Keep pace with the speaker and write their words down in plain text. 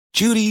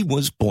Judy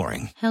was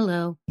boring.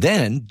 Hello.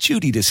 Then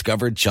Judy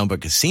discovered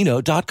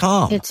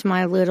ChumbaCasino.com. It's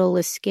my little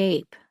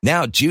escape.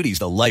 Now Judy's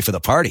the life of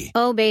the party.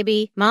 Oh,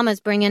 baby, mama's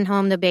bringing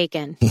home the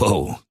bacon.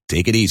 Whoa,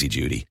 take it easy,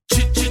 Judy.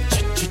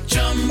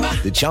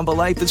 The Chumba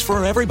life is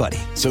for everybody.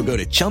 So go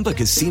to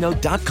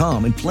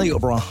ChumbaCasino.com and play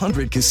over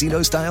 100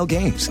 casino-style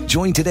games.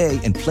 Join today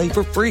and play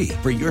for free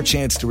for your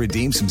chance to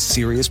redeem some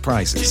serious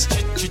prizes.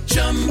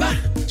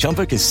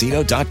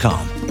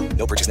 ChumbaCasino.com.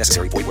 No purchase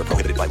necessary. Void where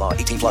prohibited by law.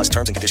 18 plus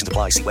terms and conditions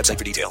apply. See website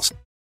for details.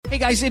 Hey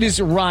guys, it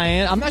is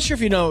Ryan. I'm not sure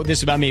if you know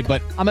this about me,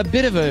 but I'm a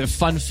bit of a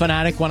fun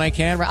fanatic when I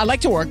can. I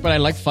like to work, but I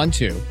like fun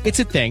too. It's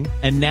a thing.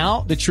 And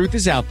now the truth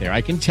is out there.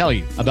 I can tell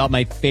you about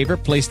my favorite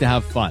place to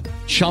have fun.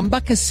 Chumba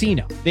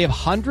Casino. They have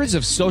hundreds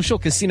of social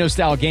casino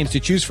style games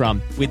to choose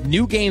from with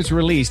new games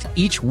released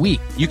each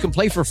week. You can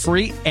play for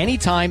free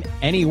anytime,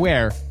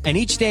 anywhere. And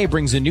each day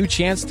brings a new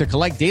chance to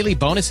collect daily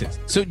bonuses.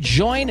 So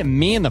join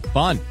me in the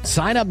fun.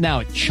 Sign up now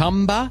at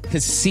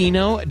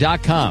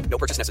ChumbaCasino.com. No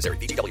purchase necessary.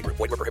 VGW. Void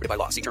where prohibited by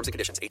law. See terms and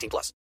conditions. 18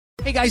 plus.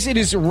 Hey guys, it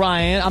is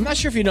Ryan. I'm not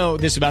sure if you know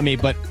this about me,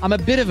 but I'm a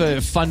bit of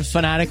a fun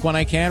fanatic when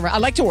I can. I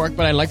like to work,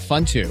 but I like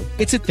fun too.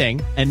 It's a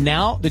thing. And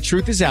now the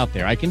truth is out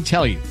there. I can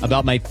tell you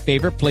about my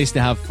favorite place to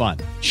have fun.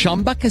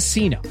 Chumba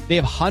Casino. They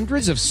have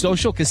hundreds of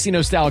social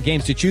casino style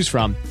games to choose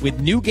from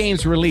with new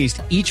games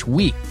released each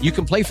week. You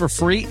can play for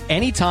free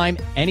anytime,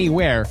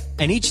 anywhere.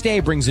 And each day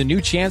brings a new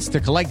chance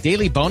to collect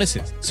daily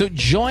bonuses. So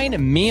join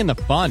me in the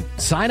fun.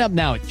 Sign up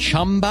now at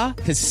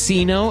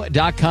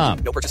ChumbaCasino.com.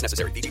 No purchase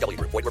necessary. VGW.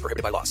 Void where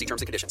prohibited by law. See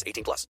terms and conditions.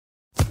 18 plus.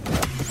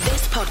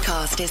 This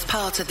podcast is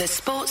part of the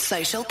Sports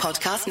Social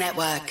Podcast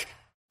Network.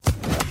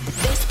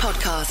 This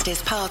podcast is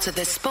part of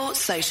the Sports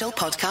Social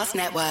Podcast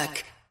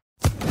Network.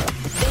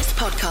 This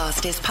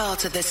podcast is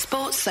part of the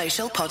Sports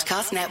Social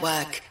Podcast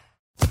Network.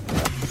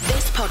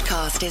 This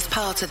podcast is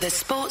part of the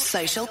Sports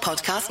Social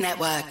Podcast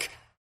Network.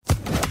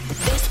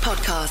 This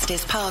podcast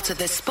is part of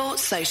the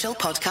Sports Social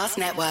Podcast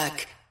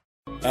Network.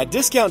 At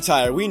Discount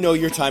Tire, we know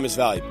your time is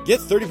valuable. Get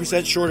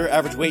 30% shorter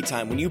average wait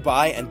time when you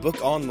buy and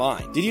book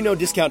online. Did you know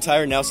Discount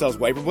Tire now sells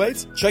wiper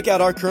blades? Check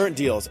out our current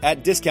deals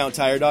at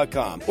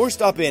DiscountTire.com or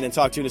stop in and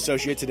talk to an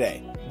associate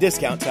today.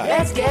 Discount Tire.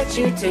 Let's get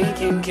you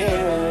taken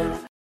care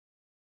of.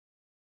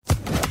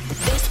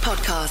 This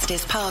podcast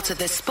is part of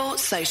the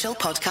Sports Social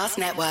Podcast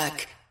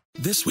Network.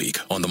 This week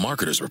on The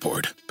Marketer's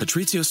Report,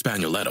 Patrizio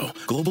Spagnoletto,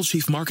 Global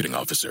Chief Marketing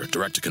Officer,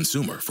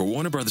 Direct-to-Consumer for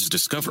Warner Brothers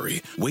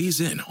Discovery,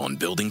 weighs in on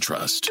building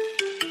trust.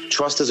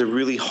 Trust is a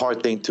really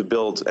hard thing to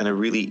build and a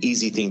really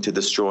easy thing to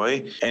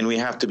destroy, and we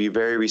have to be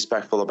very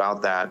respectful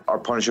about that. Our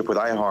partnership with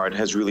iHeart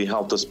has really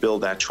helped us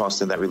build that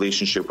trust and that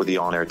relationship with the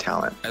on-air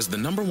talent. As the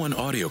 #1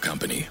 audio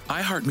company,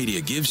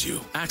 iHeartMedia gives you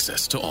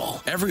access to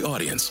all. Every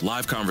audience,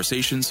 live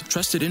conversations,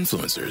 trusted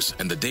influencers,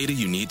 and the data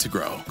you need to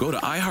grow. Go to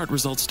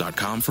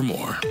iHeartResults.com for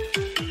more.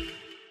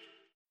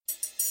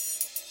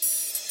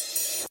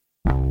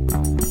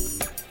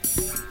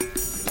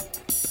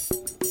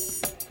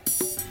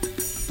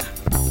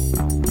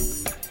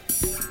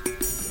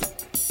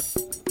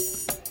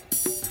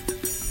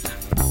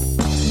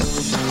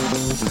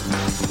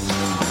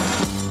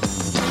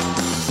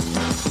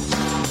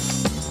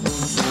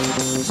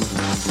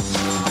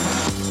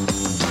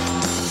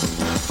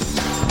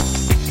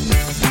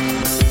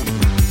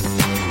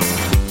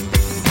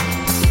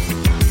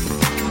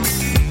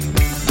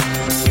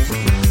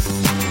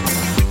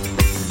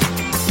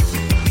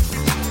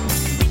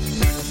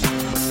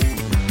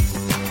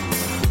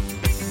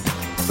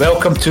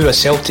 Welcome to A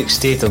Celtic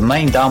State of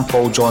Mind. I'm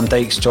Paul John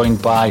Dykes,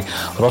 joined by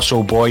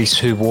Russell Boyce,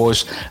 who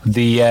was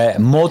the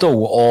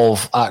model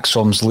of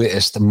Axom's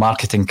latest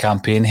marketing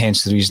campaign,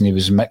 hence the reason he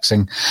was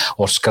mixing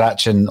or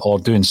scratching or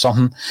doing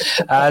something.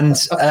 And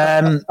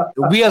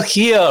we are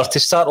here to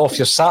start off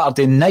your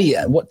Saturday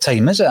night. What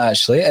time is it,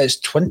 actually? It's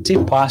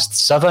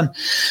 7:20.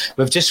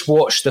 We've just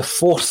watched the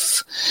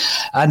fourth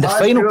and the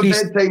final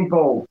piece.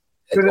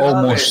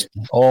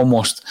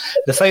 Almost.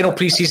 The final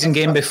pre-season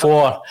game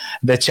before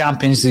the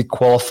Champions League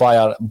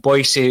qualifier.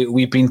 Boise,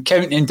 we've been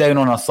counting down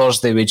on a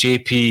Thursday with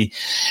JP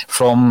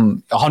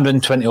from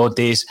 120 odd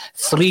days.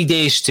 3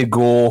 days to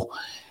go.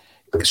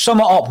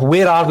 Sum it up.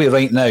 Where are we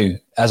right now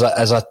as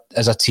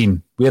a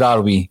team? Where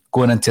are we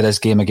going into this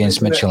game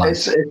against Midtjylland?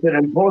 It's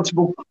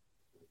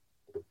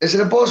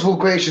an impossible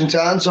question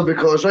to answer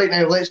because right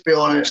now, let's be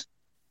honest,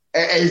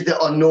 it is the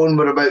unknown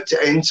we're about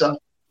to enter.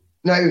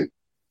 Now,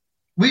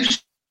 we've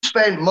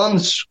spent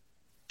months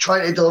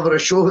trying to deliver a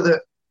show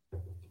that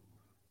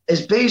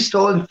is based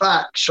on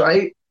facts,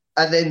 right?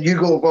 And then you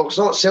go, well, it's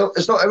not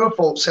our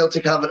fault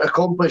Celtic haven't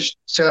accomplished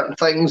certain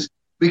things.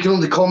 We can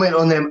only comment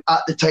on them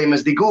at the time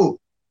as they go.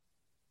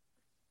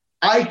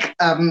 I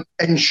am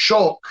in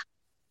shock.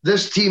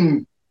 This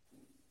team,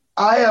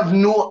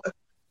 put it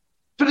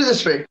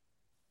this way.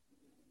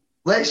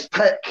 Let's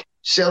pick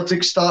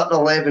Celtic starting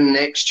 11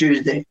 next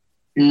Tuesday.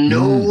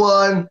 No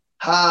one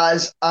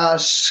has a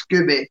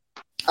Scooby.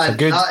 And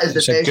that is the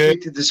best way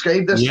to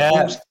describe this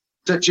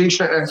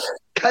situation right now.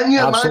 Can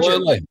you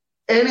imagine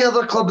any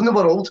other club in the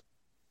world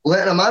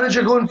letting a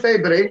manager go in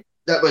February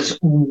that was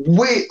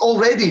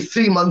already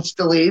 3 months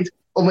delayed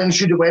on when he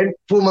should have went,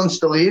 4 months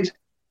delayed.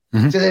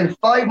 So then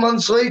 5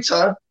 months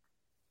later,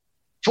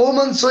 4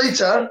 months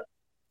later,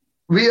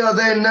 we are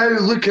then now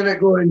looking at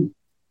going,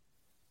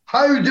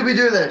 how do we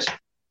do this?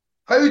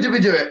 How do we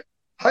do it?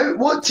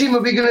 What team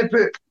are we going to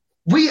put?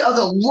 We are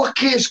the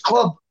luckiest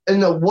club in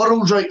the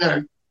world right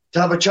now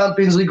to have a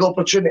Champions League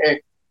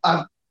opportunity.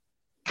 I've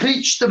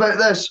preached about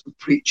this.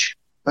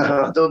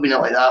 I don't mean it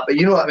like that, but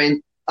you know what I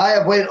mean. I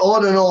have went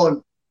on and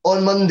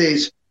on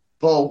Mondays,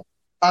 Paul,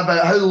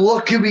 about how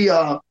lucky we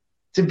are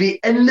to be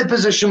in the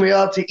position we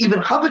are to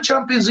even have a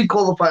Champions League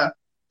qualifier.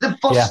 The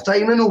first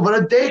time in over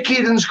a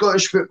decade in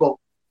Scottish football.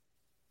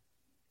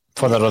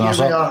 For the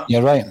runners-up.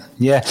 You're right.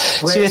 Yeah.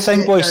 See the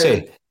thing, boys,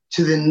 say?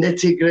 To the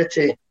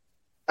nitty-gritty,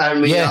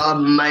 and we are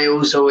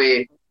miles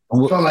away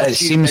from a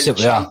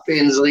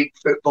Champions League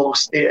football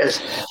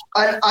status.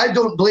 And I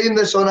don't blame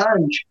this on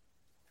Ange.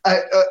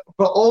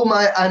 For all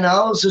my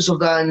analysis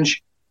of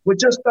Ange, we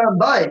just stand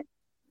by.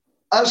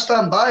 I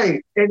stand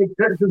by any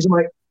criticism.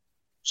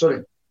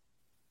 Sorry.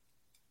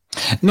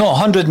 No,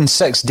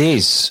 106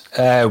 days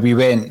we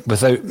went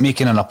without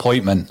making an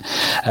appointment.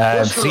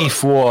 3,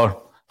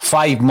 4,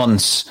 5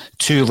 months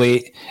too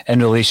late in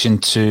relation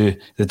to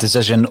the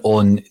decision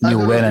on Neil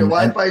Lennon. Your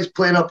Wi-Fi's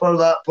playing up all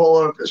that, Paul,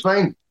 or if it's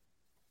fine.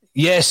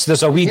 Yes,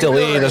 there's a wee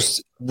delay. Right.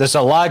 There's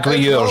a lag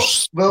with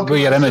yours, with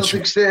your image.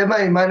 Celtic state of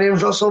mind. My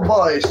name's Russell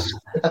Boyce.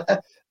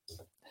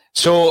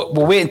 So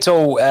we'll wait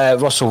until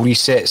Russell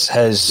resets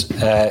his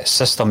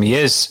system. He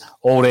is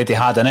already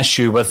had an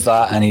issue with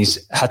that and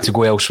he's had to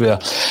go elsewhere.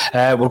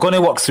 We're going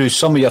to work through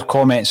some of your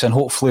comments and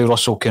hopefully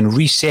Russell can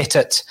reset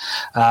it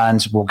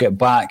and we'll get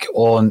back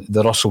on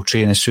the Russell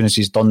train as soon as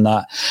he's done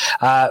that.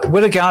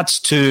 With regards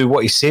to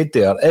what he said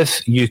there,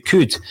 if you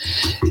could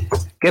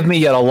give me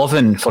your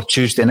 11 for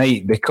Tuesday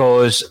night,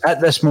 because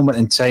at this moment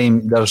in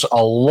time there's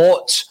a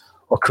lot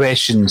of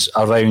questions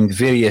around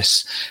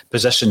various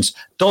positions.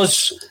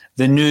 Does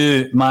the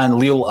new man,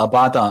 Lil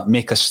Abada,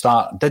 make a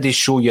start? Did he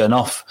show you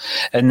enough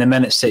in the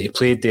minutes that he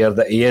played there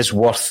that he is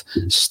worth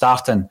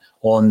starting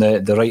on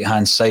the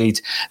right-hand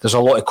side? There's a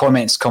lot of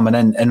comments coming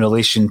in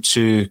relation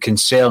to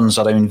concerns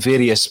around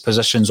various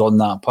positions on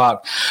that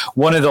park.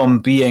 One of them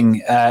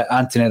being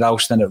Anthony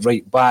Ralston at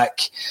right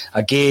back.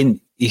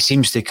 Again, he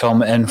seems to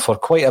come in for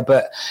quite a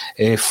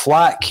bit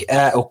flack.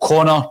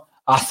 O'Connor,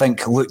 I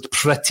think, looked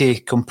pretty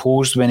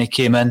composed when he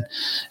came in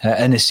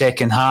the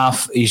second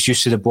half. His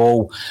use of the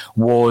ball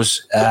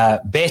was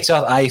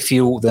better, I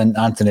feel, than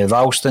Anthony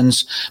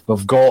Ralston's.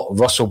 We've got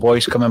Russell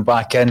Boyce coming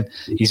back in.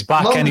 He's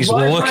back in. He's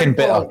looking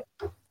better.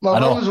 I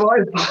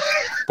know.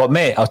 But,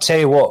 mate, I'll tell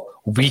you what.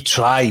 We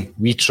try.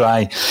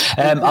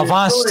 I've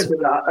asked...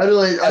 I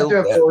do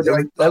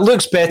apologise. It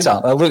looks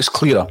better. It looks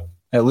clearer.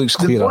 The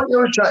point I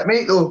was trying to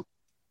make, though,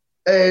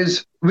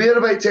 is we're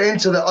about to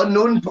enter the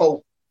unknown,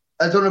 Paul.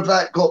 I don't know if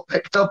that got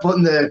picked up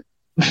on the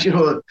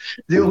old.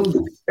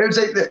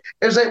 It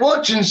was like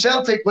watching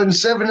Celtic win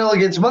 7-0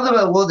 against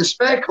Motherwell with the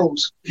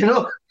Speckles. Did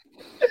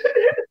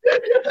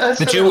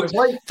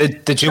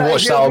you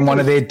watch that on one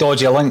of the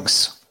dodgy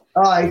links?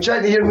 Aye,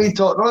 trying to hear me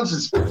talk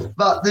nonsense.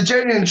 But the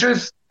genuine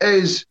truth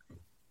is,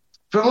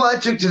 from what I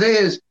took today,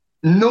 is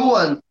no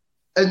one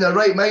in their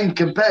right mind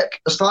can pick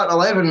a starting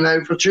 11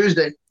 now for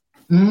Tuesday.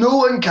 No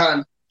one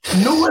can.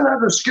 No one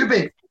has a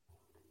Scooby.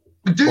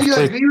 Do you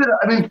agree with it?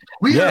 I mean,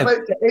 we are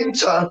about to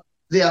enter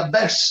the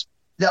abyss,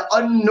 the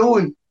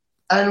unknown,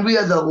 and we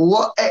are the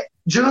lot.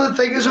 Do you know the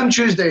thing is on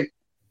Tuesday?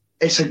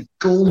 It's a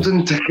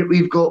golden ticket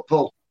we've got,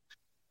 Paul.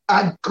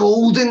 A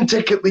golden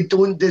ticket we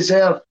don't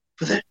deserve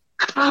for the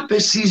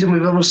crappiest season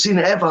we've ever seen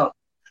ever.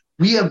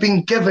 We have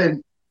been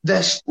given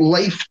this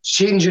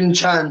life-changing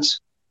chance,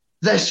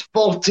 this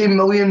 £40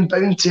 million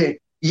bounty.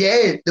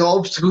 Yeah, the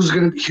obstacles are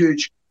going to be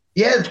huge.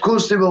 Yeah, of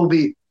course they will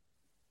be.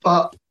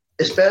 But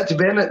it's better to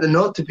be in it than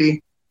not to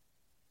be.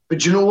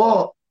 But you know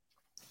what?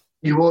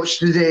 You watch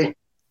today.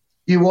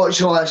 You watch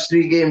the last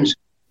 3 games.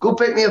 Go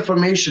pick me a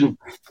formation.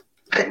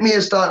 Pick me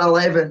a starting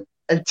 11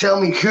 and tell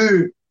me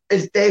who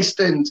is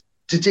destined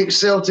to take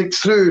Celtic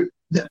through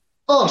the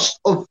first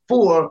of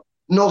 4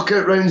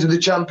 knockout rounds of the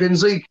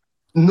Champions League.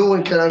 No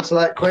one can answer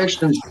that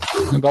question.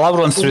 Well, I'll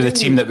run through the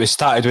team that we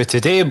started with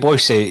today,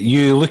 Boyce.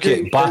 You look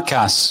at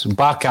Barkas.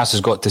 Barkas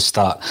has got to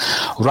start.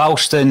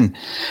 Ralston,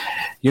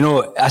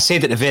 I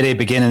said at the very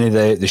beginning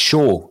of the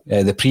show,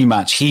 the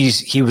pre-match,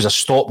 he was a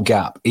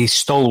stopgap. He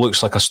still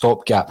looks like a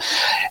stopgap.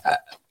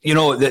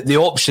 The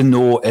option,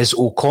 though, is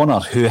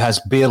O'Connor, who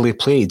has barely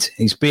played.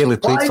 He's barely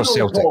played for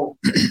Celtic.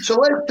 So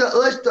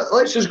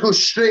let's just go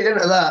straight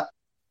into that.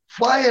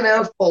 Why on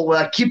earth, Paul, with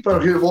a keeper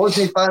who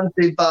wasn't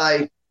fancied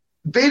by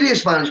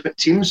various management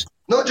teams,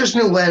 not just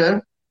Neil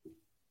Lennon,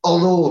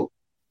 although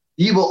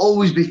he will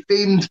always be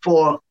famed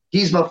for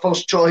he's my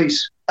first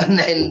choice, and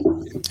then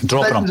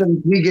dropping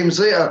him 3 games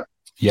later.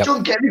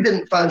 John Kenny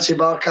didn't fancy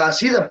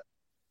Barkas either.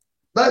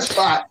 That's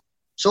fact.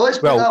 So let's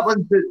put that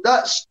one to,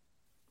 that's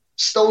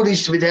still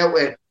needs to be dealt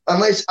with.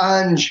 Unless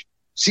Ange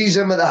sees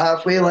him at the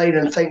halfway line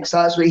and thinks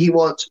that's what he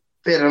wants,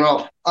 fair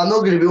enough. I'm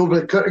not going to be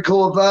overly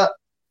critical of that.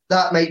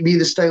 That might be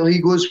the style he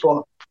goes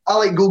for. I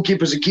like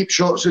goalkeepers that keep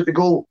shots at the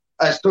goal,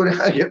 as Tony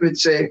Haggett would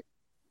say.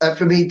 And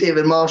for me,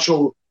 David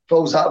Marshall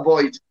fills that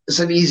void. It's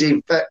an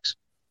easy fix.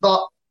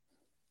 But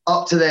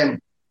up to them.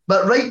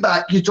 But right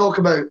back, you talk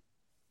about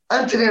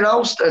Anthony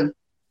Ralston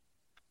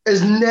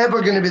is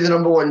never going to be the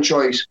number one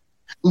choice.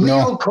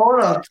 Leo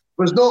O'Connor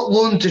was not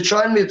loaned to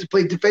Tranmere to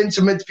play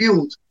defensive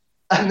midfield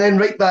and then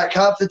right back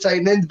half the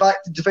time, then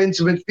back to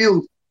defensive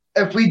midfield.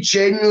 If we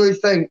genuinely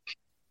think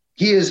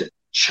he is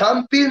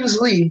Champions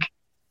League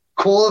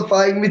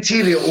qualifying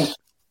material,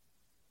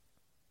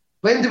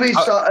 when do we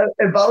start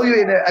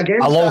evaluating it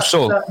against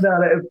that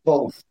narrative,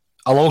 Paul?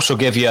 I'll also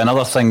give you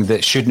another thing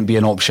that shouldn't be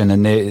an option,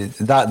 and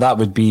that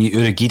would be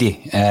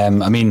Urhoghide.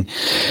 I mean,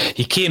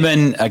 he came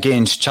in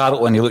against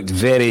Charlton, he looked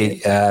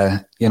very,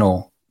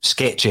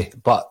 sketchy,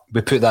 but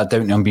we put that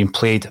down to him being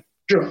played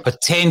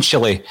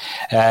potentially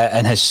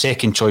in his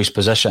second choice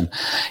position.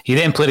 He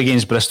then played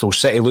against Bristol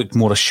City, looked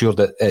more assured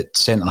at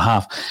centre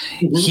half.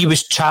 Mm-hmm. He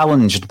was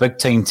challenged big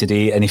time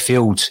today, and he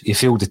failed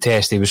the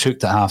test. He was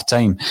hooked at half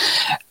time.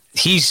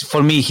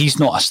 For me, he's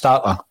not a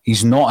starter.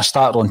 He's not a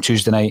starter on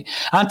Tuesday night.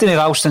 Anthony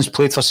Ralston's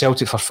played for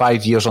Celtic for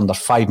 5 years under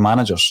 5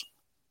 managers.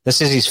 This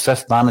is his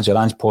 5th manager,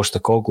 Ange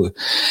Postecoglou.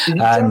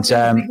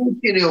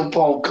 And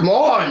Paul, come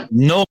on.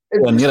 Nowhere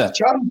near it.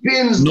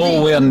 Champions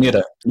Nowhere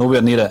near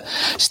it.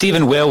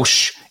 Stephen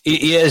Welsh,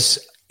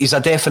 he's a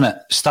definite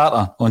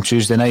starter on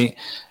Tuesday night.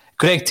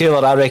 Greg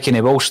Taylor, I reckon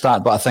he will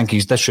start, but I think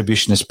his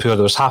distribution is poor.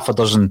 There was half a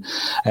dozen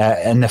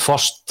in the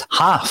first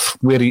half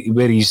where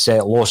he's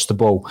lost the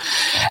ball.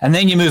 And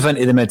then you move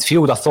into the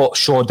midfield. I thought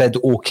Shaw did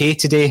okay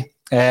today.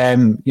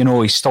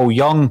 He's still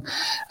young.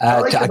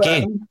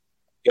 Again,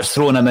 you're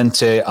throwing him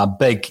into a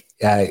big,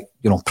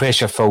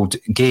 pressure-filled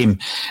game.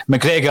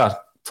 McGregor,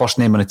 first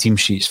name on the team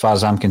sheet as far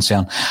as I'm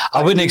concerned.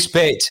 I wouldn't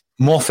expect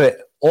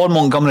Moffat or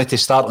Montgomery to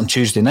start on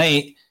Tuesday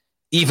night,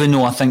 even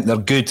though I think they're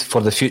good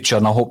for the future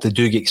and I hope they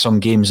do get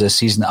some games this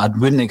season. I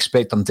wouldn't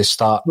expect them to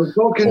start. We're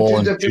talking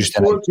two different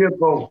sports here,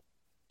 Paul.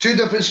 Two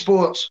different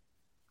sports.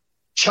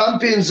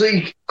 Champions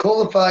League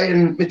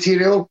qualifying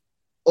material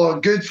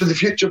or good for the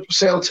future for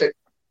Celtic.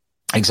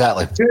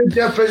 Exactly. Two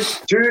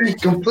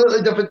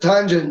completely different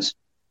tangents.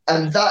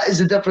 And that is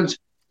the difference.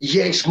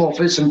 Yes,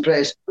 Moffat's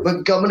impressed.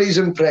 Montgomery's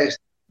impressed.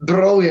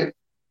 Brilliant.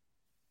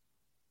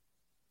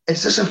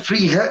 Is this a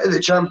free hit of the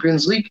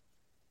Champions League?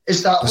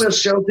 Is that where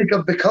Celtic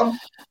have become?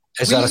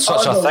 Is there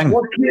such a thing? We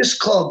are the luckiest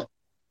club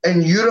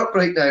in Europe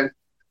right now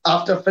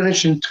after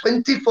finishing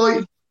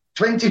 25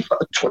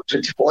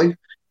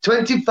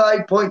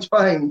 points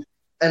behind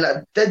in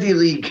a Diddy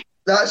League.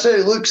 That's how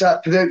it looks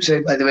at from the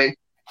outside, by the way.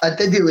 A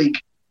Diddy League.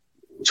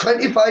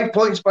 25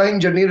 points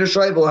behind your nearest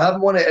rival. I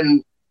haven't won it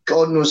in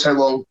God knows how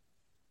long.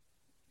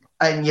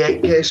 And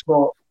yet, guess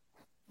what?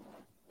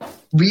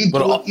 We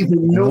don't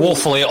even know.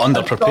 Woefully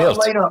underprepared.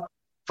 Lineup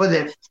for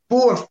the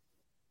four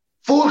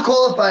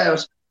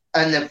qualifiers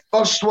and the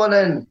first one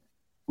in.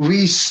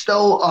 We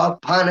still are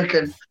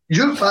panicking.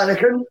 You're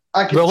panicking.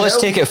 Let's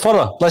take it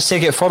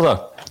further.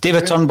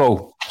 David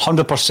Turnbull,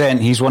 100%.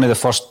 He's one of the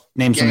first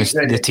names on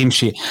the team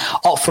sheet.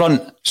 Up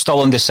front,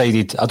 still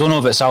undecided. I don't know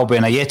if it's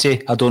Albion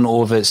Ayeti. I don't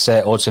know if it's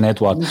Odsonne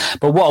Edouard.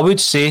 But what I would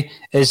say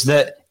is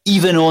that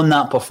even on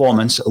that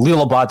performance,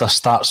 Leo Labada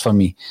starts for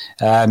me.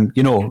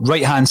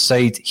 Right-hand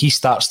side, he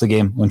starts the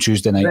game on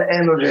Tuesday night. The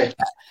energy.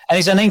 And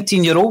he's a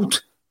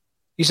 19-year-old.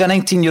 He's a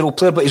 19-year-old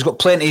player, but he's got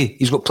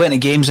plenty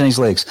games in his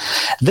legs.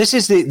 This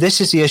is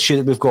the issue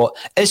that we've got.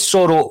 Is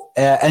Soro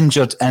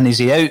injured and is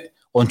he out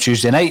on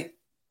Tuesday night?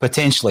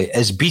 Potentially.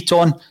 Is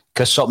Beaton,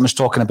 because something's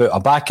talking about a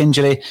back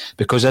injury?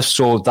 Because if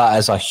so, that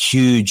is a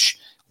huge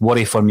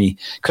worry for me.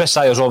 Chris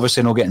Ayer's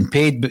obviously not getting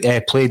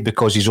played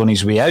because he's on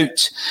his way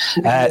out.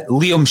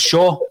 Liam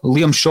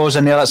Shaw's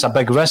in there. That's a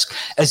big risk.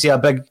 Is he a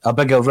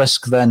bigger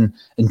risk than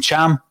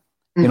Cham?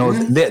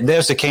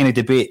 There's the kind of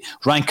debate.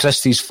 Ryan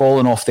Christie's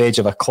fallen off the edge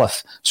of a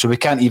cliff, so we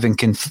can't even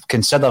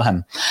consider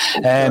him.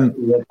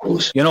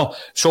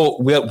 So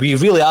we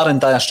really are in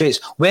dire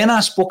straits. When I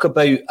spoke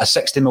about a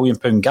 £60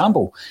 million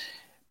gamble,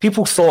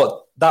 people thought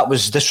that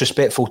was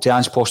disrespectful to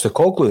Ange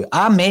Postecoglou.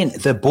 I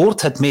meant the board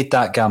had made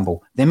that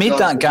gamble. They made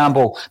that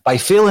gamble by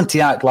failing to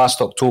act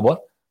last October,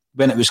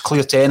 when it was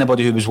clear to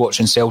anybody who was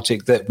watching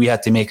Celtic that we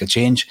had to make a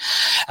change.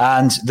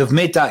 And they've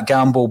made that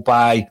gamble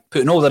by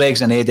putting all their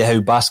eggs in Eddie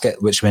Howe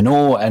basket, which we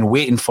know, and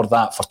waiting for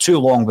that for too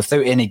long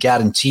without any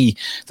guarantee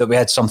that we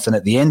had something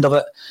at the end of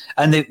it.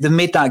 And they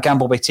made that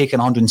gamble by taking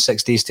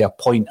 106 days to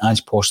appoint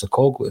Ange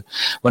Postecoglou.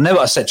 We're now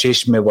at a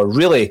situation where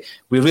we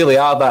really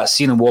are that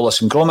scene in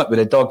Wallace and Gromit with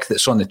a dog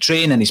that's on the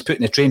train and he's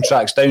putting the train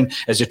tracks down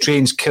as the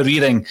train's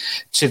careering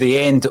to the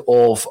end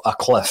of a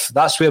cliff.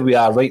 That's where we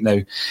are right now.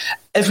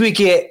 If we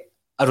get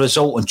a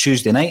result on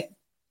Tuesday night,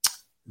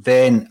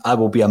 then I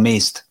will be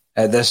amazed.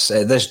 At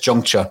this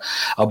juncture,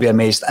 I'll be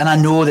amazed. And I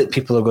know that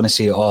people are going to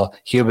say, oh,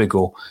 here we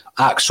go.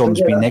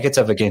 Axom's been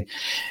negative again.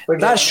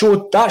 That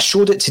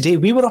showed it today.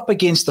 We were up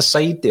against the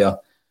side there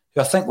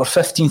who I think were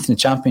 15th in the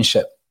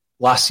Championship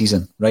last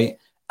season, right?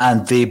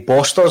 and they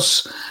bossed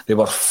us. They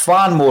were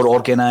far more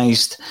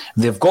organised.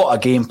 They've got a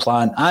game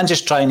plan. and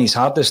just trying his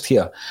hardest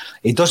here.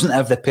 He doesn't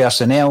have the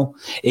personnel.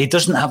 He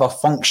doesn't have a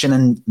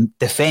functioning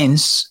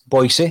defence,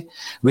 Boycey.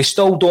 We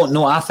still don't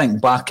know. I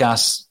think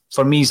Bacchus,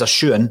 for me, is a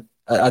shoo-in.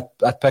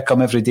 I'd pick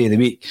him every day of the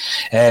week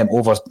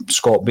over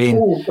Scott Bain.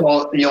 Oh,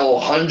 God,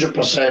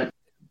 100%.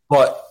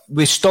 But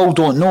we still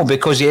don't know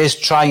because he is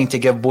trying to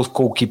give both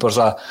goalkeepers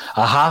a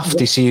half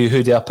to see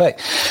who they'll pick.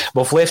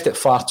 We've left it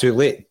far too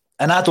late.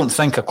 And I don't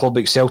think a club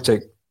like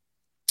Celtic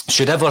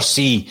should ever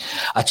see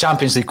a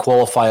Champions League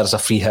qualifier as a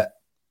free hit.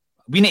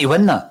 We need to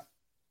win that.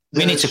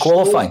 We need to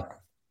qualify.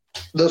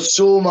 There's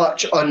so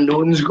much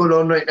unknowns going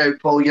on right now,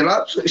 Paul. You're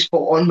absolutely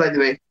spot on, by the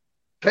way.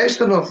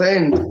 Preston North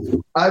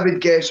End, I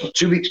would guess, are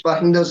 2 weeks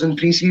behind us in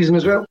pre-season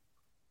as well.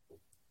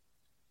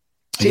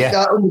 Take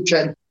that on the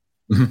chin.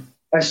 Mm-hmm.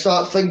 I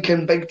start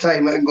thinking big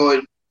time and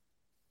going,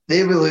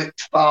 they will look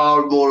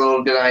far more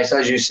organised,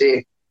 as you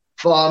say,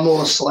 far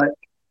more slick.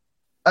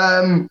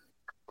 And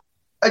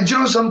you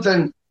know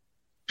something?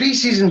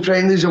 Pre-season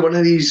friendlies are one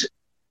of these,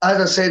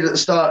 as I said at the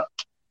start,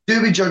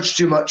 do we judge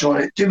too much on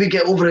it? Do we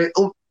get over it?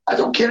 Oh, I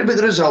don't care about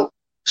the result.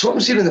 It's what I'm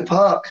seeing in the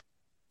park.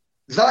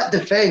 That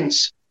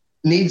defence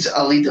needs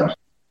a leader.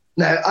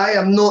 Now, I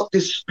am not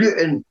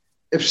disputing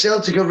if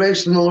Celtic are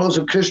resting the laurels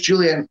of Chris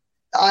Julian.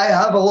 I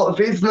have a lot of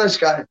faith in this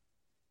guy.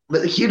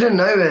 But the here and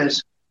now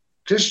is,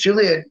 Chris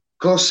Julian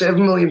costs £7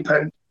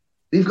 million.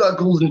 They've got a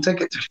golden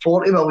ticket to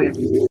 $40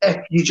 million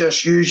if you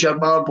just use your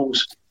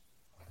marbles.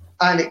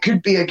 And it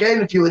could be,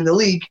 again, if you win the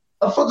league,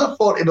 a further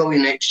 $40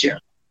 million next year.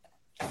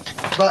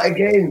 But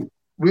again,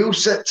 we'll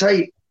sit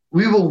tight.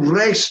 We will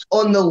rest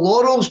on the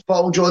laurels,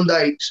 Paul John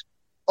Dykes,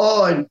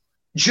 on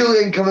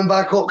Julian coming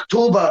back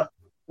October,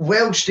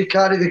 Welsh to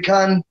carry the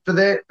can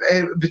for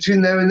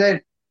between now and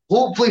then.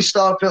 Hopefully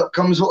Starfelt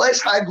comes. Well,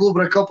 let's haggle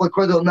over a couple of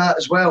quid on that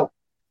as well.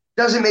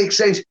 Doesn't make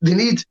sense.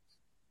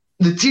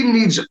 The team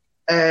needs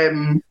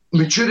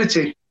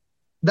maturity.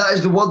 That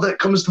is the word that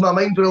comes to my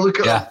mind when I look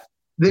at them.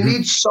 They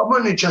need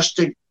someone who just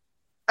to...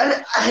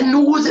 And I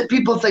know that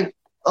people think,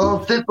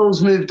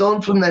 football's moved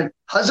on from them.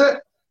 Has it?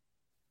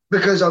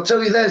 Because I'll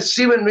tell you this,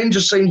 see when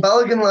Rangers signed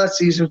Balogun last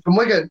season from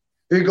Wigan,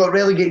 who got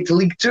relegated to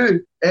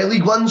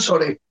League One,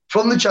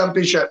 from the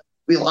Championship,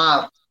 we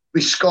laughed,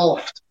 we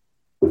scoffed.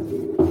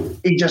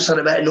 He just had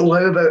a bit of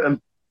know-how about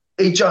him.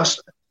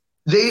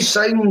 They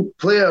sign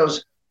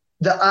players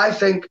that I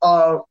think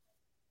are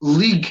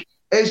league,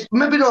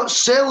 maybe not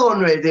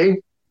sell-on ready,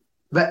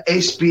 but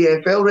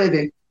SPFL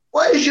ready.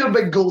 What is your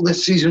big goal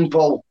this season,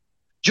 Paul?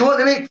 Do you want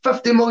to make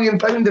 £50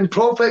 million in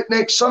profit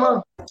next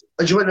summer? Or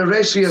do you want to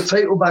wrestle your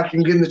title back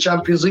and get in the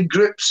Champions League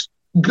groups,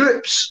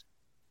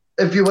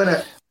 if you win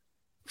it?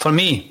 For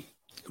me,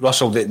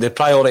 Russell, the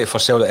priority for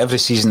Celtic every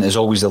season is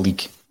always the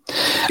league.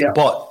 Yeah.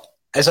 But,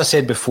 as I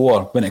said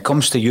before, when it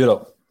comes to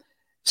Europe,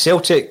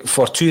 Celtic,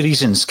 for two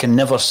reasons, can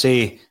never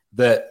say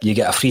that you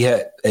get a free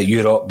hit at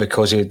Europe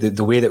because of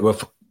the way that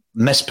we've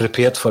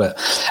misprepared for it.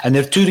 And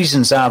the two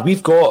reasons are,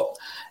 we've got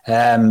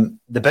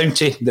the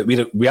bounty that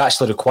we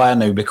actually require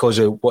now because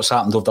of what's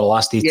happened over the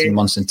last 18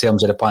 months in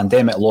terms of the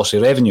pandemic, loss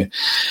of revenue.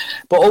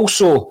 But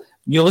also,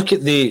 you look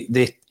at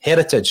the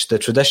heritage, the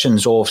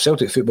traditions of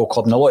Celtic Football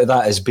Club, and a lot of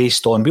that is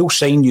based on, we'll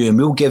sign you and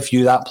we'll give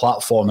you that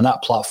platform, and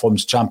that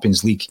platform's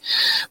Champions League.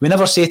 We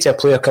never say to a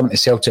player coming to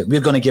Celtic,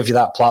 we're going to give you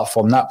that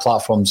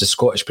platform's the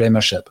Scottish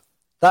Premiership.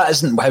 That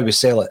isn't how we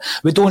sell it.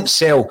 We don't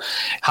sell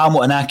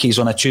Hamilton Accies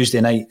on a Tuesday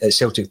night at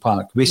Celtic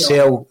Park. We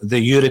sell the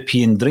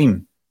European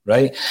dream,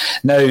 right?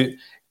 Now,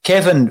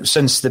 Kevin,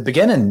 since the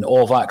beginning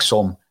of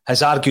AXOM,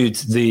 has argued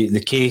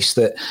the case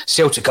that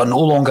Celtic are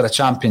no longer a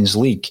Champions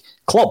League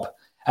club.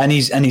 And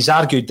he's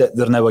argued that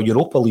they're now a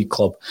Europa League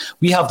club.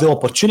 We have the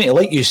opportunity,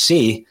 like you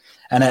say,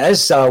 and it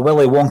is a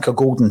Willy Wonka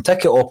golden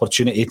ticket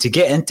opportunity to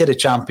get into the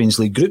Champions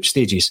League group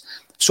stages.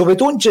 So we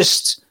don't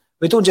just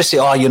say,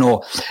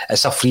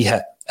 it's a free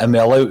hit, and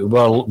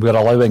we're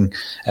allowing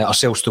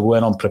ourselves to go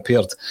in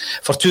unprepared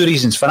for two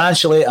reasons: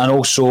 financially, and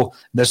also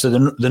there's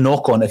the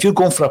knock on. If you're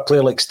going for a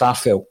player like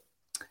Starfelt,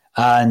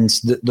 and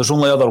there's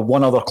only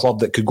one other club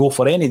that could go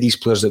for any of these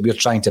players that we're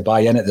trying to buy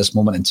in at this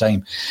moment in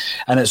time,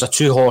 and it's a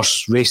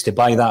 2-horse race to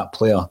buy that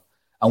player,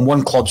 and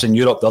one club's in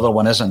Europe, the other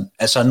one isn't.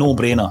 It's a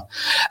no-brainer.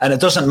 And it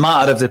doesn't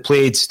matter if they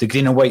played the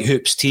Green and White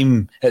Hoops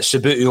team at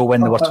Subbuteo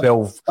when they were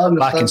 12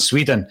 back in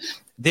Sweden.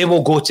 They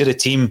will go to the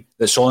team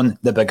that's on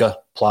the bigger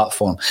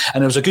platform.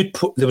 And there was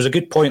a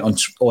good point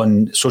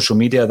on social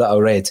media that I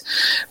read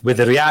with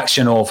the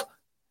reaction of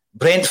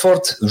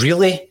Brentford,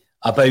 really,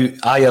 about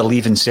Ajer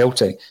leaving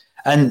Celtic.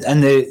 And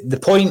the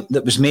point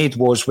that was made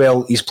was,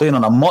 well, he's playing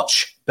on a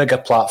much bigger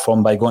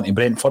platform by going to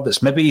Brentford.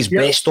 It's maybe his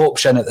best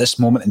option at this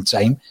moment in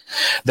time.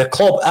 The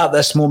club at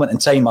this moment in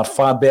time are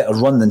far better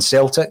run than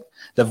Celtic.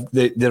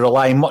 They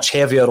rely much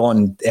heavier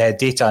on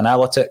data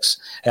analysis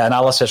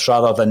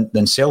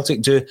than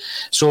Celtic do.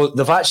 So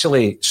they've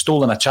actually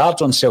stolen a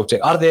charge on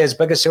Celtic. Are they as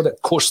big as Celtic?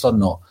 Of course they're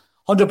not.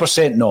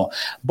 100% not.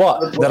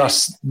 But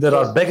there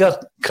are bigger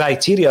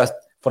criteria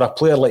for a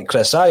player like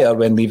Chris Ayer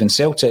when leaving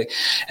Celtic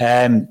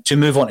to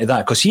move on to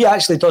that, because he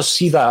actually does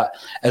see that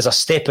as a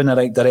step in the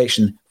right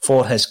direction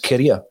for his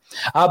career.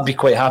 I'd be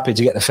quite happy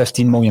to get the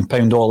 £15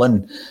 million all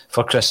in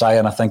for Chris Ayer,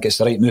 and I think it's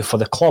the right move for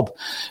the club.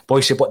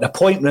 Boise, but the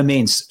point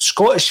remains,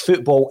 Scottish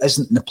football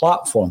isn't the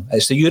platform,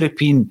 it's the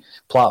European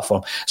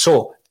platform.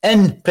 So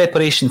in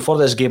preparation for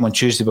this game on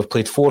Tuesday, we've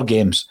played 4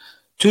 games,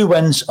 2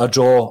 wins, a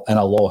draw and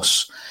a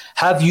loss.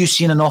 Have you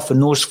seen enough in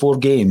those 4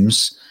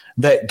 games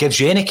that gives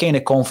you any kind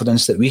of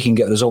confidence that we can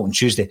get a result on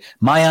Tuesday?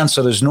 My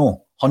answer is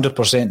no,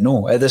 100%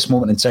 no. At this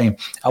moment in time,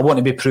 I want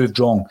to be proved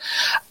wrong.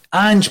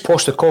 And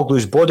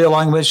Postecoglou's body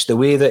language, the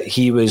way that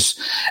he was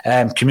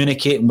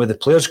communicating with the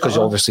players, because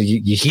obviously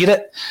you hear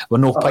it. We're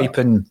no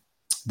piping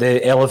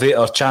the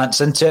elevator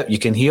chants into it. You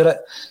can hear it.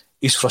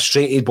 He's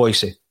frustrated,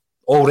 Boise.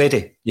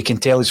 Already, you can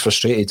tell he's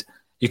frustrated.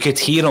 You could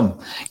hear him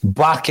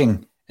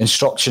barking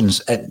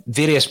instructions at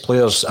various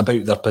players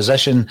about their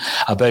position,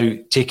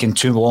 about taking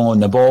too long on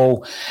the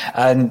ball.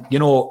 And, you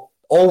know,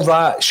 all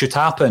that should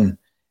happen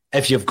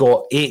if you've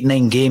got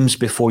 8-9 games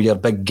before your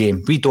big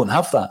game. We don't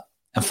have that.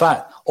 In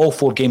fact, all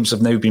 4 games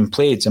have now been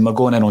played and we're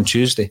going in on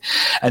Tuesday.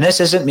 And this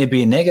isn't me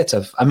being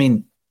negative. I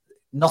mean,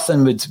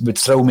 nothing would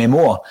thrill me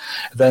more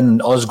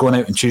than us going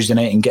out on Tuesday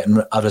night and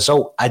getting a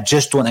result. I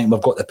just don't think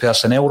we've got the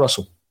personnel,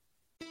 Russell.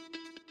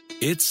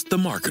 It's the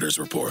Marketer's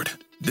Report.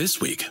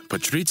 This week,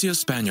 Patrizio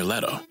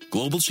Spagnoletto,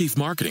 Global Chief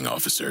Marketing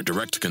Officer,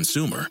 Direct to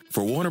Consumer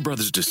for Warner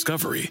Brothers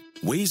Discovery,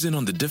 weighs in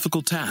on the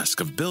difficult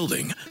task of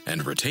building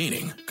and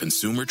retaining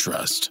consumer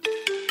trust.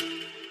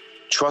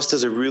 Trust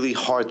is a really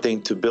hard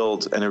thing to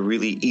build and a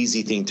really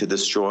easy thing to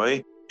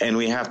destroy, and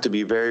we have to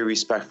be very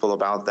respectful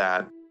about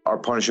that. Our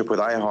partnership with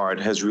iHeart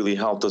has really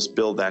helped us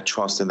build that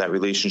trust and that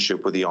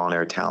relationship with the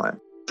on-air talent.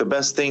 The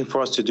best thing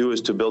for us to do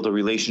is to build a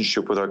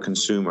relationship with our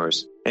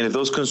consumers. And if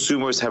those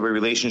consumers have a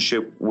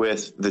relationship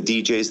with the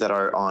DJs that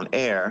are on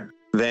air,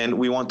 then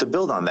we want to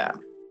build on that.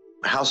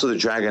 House of the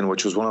Dragon,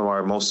 which was one of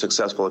our most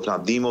successful, if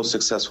not the most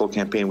successful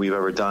campaign we've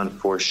ever done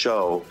for a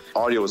show,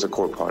 audio is a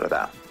core part of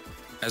that.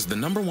 As the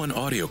 #1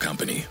 audio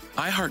company,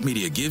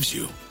 iHeartMedia gives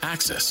you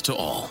access to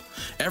all.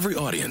 Every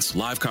audience,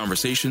 live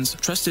conversations,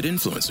 trusted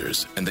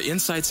influencers, and the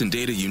insights and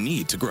data you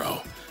need to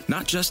grow.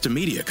 Not just a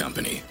media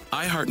company,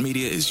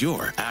 iHeartMedia is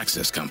your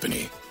access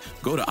company.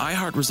 Go to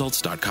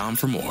iHeartResults.com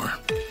for more.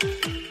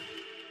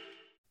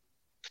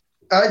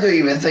 I don't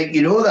even think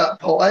you know that,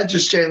 Paul. I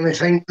just generally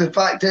think the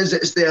fact is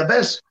it's the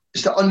abyss.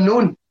 It's the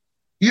unknown.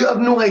 You have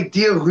no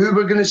idea who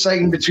we're going to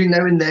sign between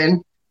now and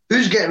then,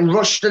 who's getting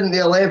rushed into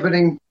the 11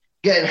 and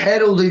getting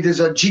heralded as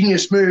a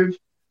genius move.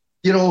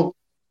 You know,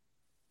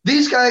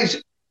 these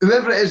guys,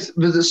 whoever it is,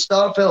 whether it's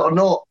Starfelt or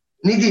not,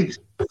 needed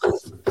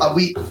a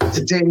week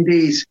to 10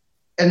 days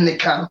in the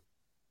camp.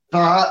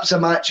 Perhaps a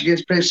match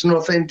against Preston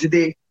North End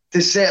today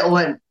to settle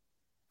in.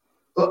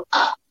 But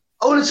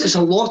honestly, it's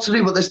a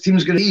lottery what this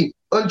team's going to be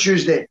on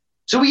Tuesday.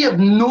 So we have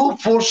no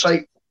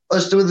foresight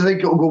as to whether they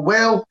think it will go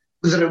well,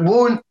 whether it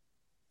won't.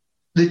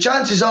 The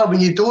chances are when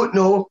you don't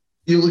know,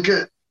 you look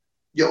at,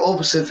 you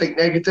obviously think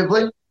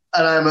negatively,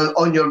 and I'm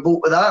on your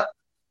boat with that.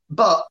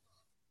 But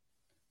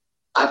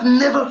I've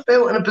never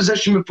felt in a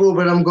position before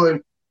where I'm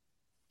going,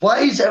 why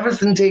is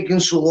everything taking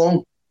so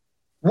long?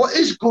 What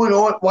is going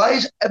on? Why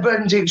is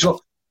everything taking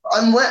so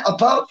long?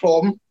 Apart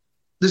from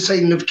the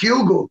signing of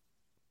Kyogo,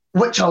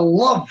 which I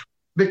love,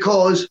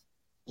 because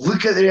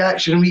look at the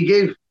reaction we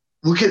gave.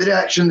 Look at the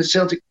reaction the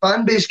Celtic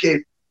fan base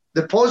gave.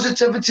 The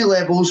positivity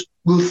levels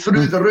go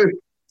through the roof.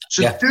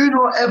 So do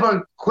not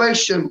ever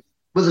question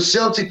whether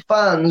Celtic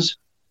fans,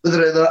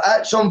 whether they're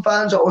Axon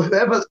fans or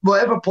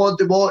whatever pod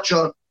they watch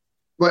or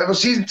whatever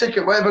season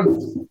ticket, whatever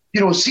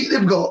seat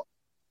they've got,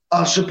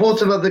 are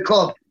supportive of the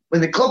club.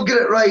 When the club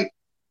get it right,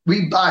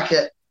 we back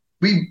it.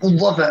 We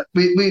love it.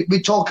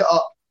 We talk it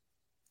up.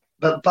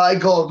 But by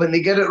God, when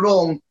they get it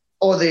wrong,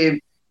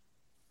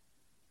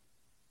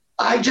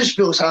 I just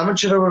feel it's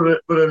amateur.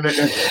 We're in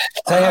it.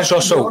 Thing is,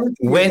 Russell,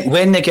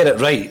 when they get it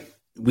right,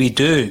 we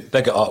do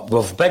big it up.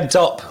 We've bigged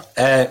up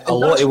a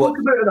lot of what.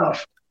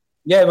 Enough.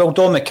 Yeah, well,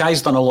 Don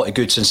Mackay's done a lot of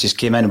good since he's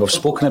came in, and we've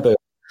spoken about it.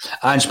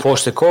 Ange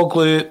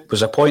Postecoglou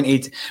was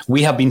appointed.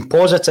 We have been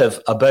positive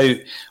about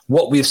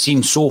what we've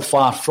seen so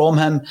far from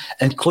him,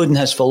 including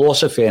his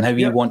philosophy and how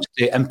he wants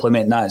to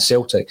implement that at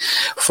Celtic.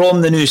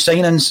 From the new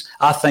signings,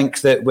 I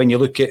think that when you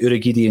look at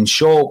Urhoghide and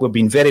Shaw, we've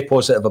been very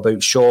positive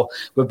about Shaw.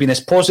 We've been as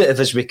positive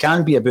as we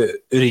can be about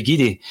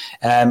Urhoghide.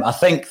 I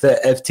think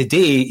that if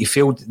today he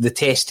failed the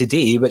test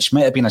today, which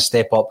might have been a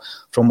step up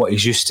from what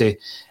he's used to,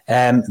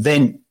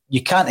 then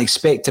you can't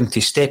expect him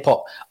to step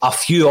up a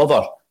few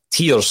other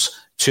tiers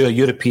to a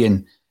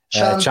European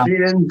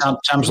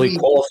Champions League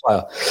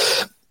qualifier.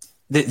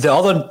 The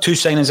other 2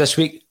 signings this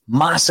week,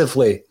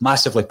 massively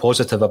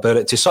positive about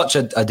it, to such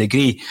a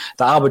degree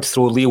that I would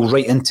throw Leo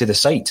right into the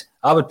side.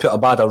 I would put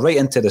Abada right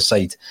into the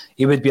side.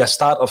 He would be a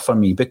starter for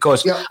me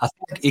because I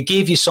think he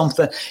gave you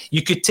something.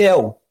 You could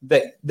tell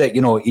that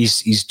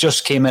he's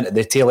just came in at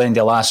the tail end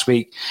of last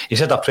week. He's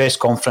had a press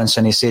conference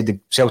and he said the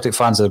Celtic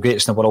fans are the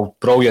greatest in the world.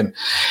 Brilliant.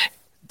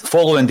 The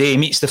following day, he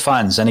meets the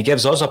fans and he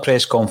gives us a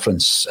press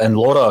conference, and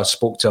Laura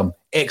spoke to him.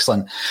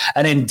 Excellent.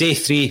 And then day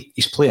 3,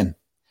 he's playing.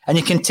 And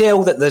you can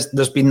tell that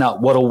there's been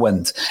that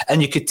whirlwind.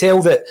 And you could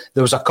tell that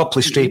there was a couple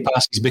of stray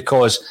passes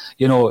because,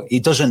 he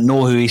doesn't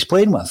know who he's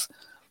playing with.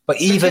 But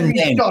even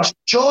then...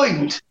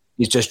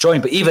 He's just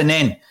joined. But even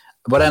then,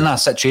 we're in a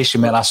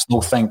situation where I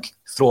still think,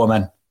 throw him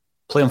in.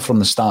 Play him from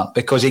the start,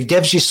 because he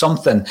gives you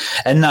something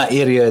in that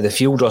area of the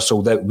field,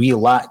 Russell, that we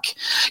lack.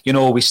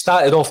 We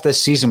started off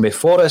this season with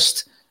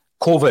Forrest.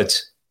 COVID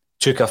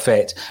took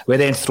effect. We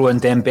then throw in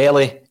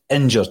Dembele,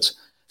 injured.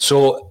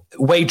 So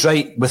wide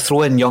right, we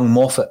throw in young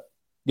Moffat.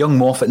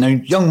 Now,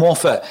 young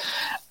Moffat,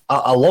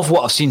 I love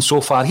what I've seen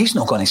so far. He's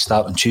not going to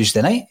start on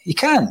Tuesday night. You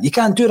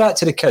can't do that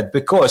to the kid,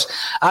 because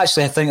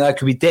actually I think that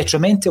could be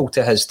detrimental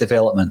to his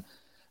development.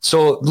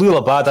 So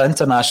Lula Bada,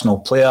 international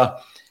player,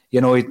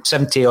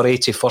 70 or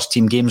 80 first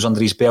team games under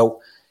his belt.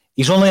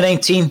 He's only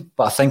 19,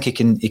 but I think he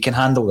can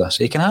handle this.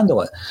 He can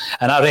handle it.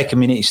 And I reckon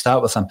we need to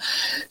start with him.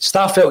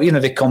 Starfelt,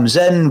 if he comes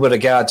in with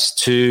regards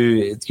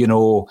to,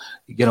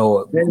 you've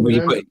got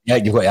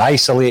to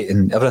isolate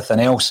and everything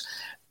else,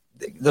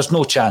 there's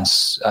no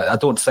chance. I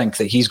don't think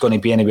that he's going to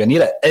be anywhere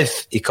near it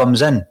if he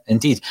comes in,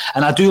 indeed.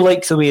 And I do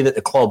like the way that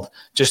the club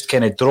just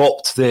kind of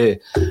dropped the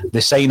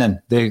signing,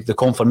 the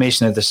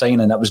confirmation of the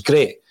signing. That was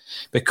great,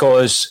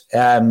 because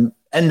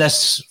in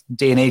this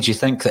day and age, you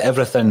think that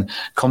everything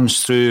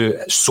comes through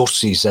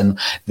sources and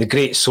the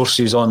great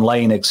sources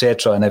online,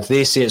 etc. And if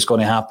they say it's going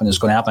to happen, it's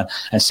going to happen.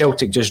 And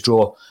Celtic just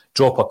drop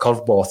a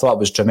curveball. I thought it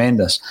was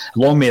tremendous.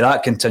 Long may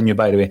that continue,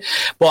 by the way.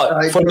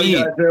 But for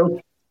me,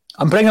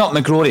 I'm bringing up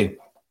McGrory.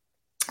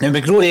 Now,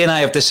 McGrory and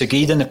I have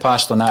disagreed in the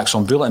past on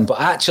Axon Bulletin,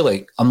 but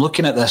actually, I'm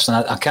looking at this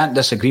and I can't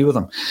disagree with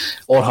him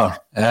or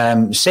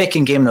her.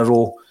 Second game in a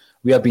row,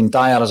 we have been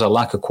dire as a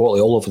lack of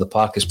quality all over the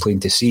park is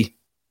plain to see.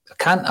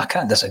 I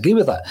can't disagree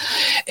with that.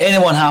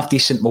 Anyone half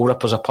decent will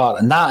rip us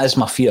apart, and that is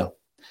my fear.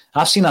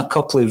 I've seen a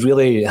couple of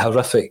really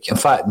horrific, in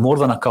fact, more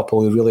than a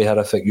couple of really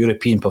horrific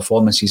European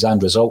performances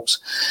and results.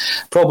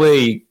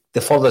 Probably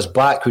the furthest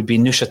back would be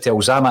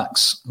Neuchâtel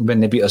Xamax when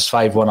they beat us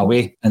 5-1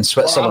 away in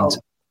Switzerland. Wow.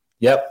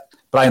 Yep.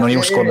 Brian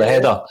O'Neill scored the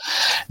header.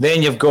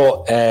 Then you've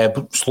got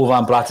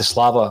Slovan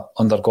Bratislava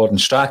under Gordon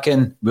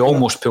Strachan. We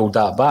almost pulled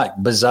that back,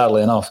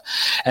 bizarrely enough.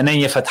 And then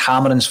you've had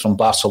hammerings from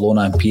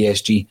Barcelona and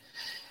PSG.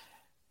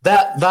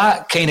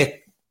 That kind of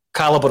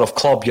calibre of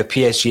club, your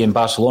PSG and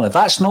Barcelona,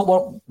 that's not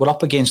what we're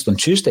up against on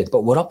Tuesday,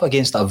 but we're up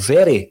against a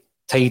very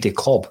tidy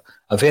club,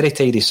 a very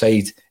tidy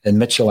side in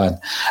Midtjylland.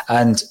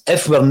 And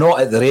if we're not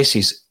at the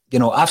races,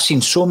 I've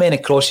seen so many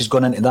crosses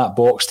going into that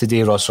box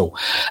today, Russell,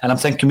 and I'm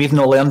thinking we've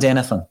not learned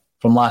anything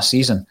from last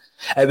season.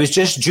 It was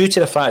just due to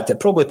the fact that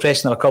probably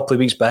Preston are a couple of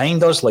weeks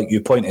behind us, like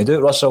you pointed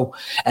out, Russell,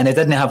 and they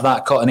didn't have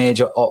that cutting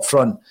edge up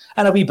front,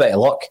 and a wee bit of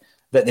luck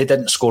that they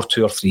didn't score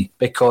 2 or 3,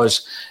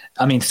 because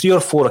 3 or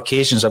 4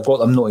 occasions, I've got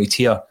them noted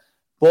here,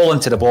 ball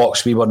into the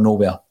box, we were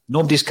nowhere.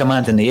 Nobody's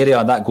commanding the area,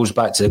 and that goes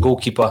back to the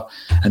goalkeeper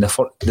and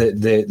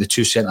the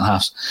 2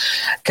 centre-halves.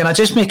 Can I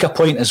just make a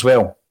point as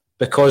well?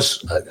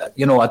 Because, I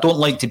don't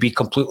like to be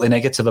completely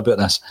negative about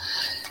this.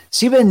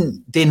 See,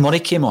 when Dane Murray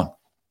came on,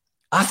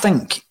 I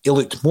think he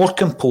looked more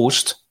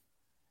composed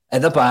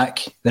at the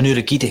back than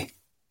Urhoghide.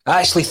 I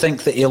actually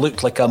think that he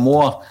looked like a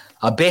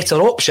better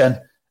option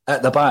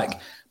at the back.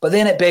 But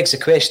then it begs the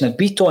question, if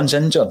Beaton's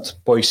injured,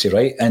 Boise,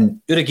 right,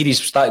 and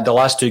Urhoghide's started the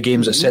last 2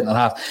 games at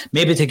centre-half,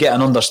 maybe to get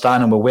an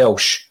understanding with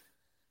Welsh,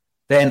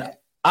 then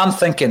I'm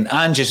thinking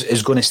Ange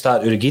is going to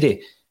start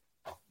Urhoghide.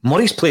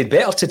 Murray's played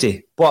better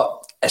today,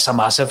 but it's a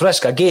massive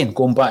risk, again,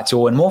 going back to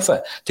Owen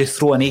Moffat, to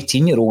throw an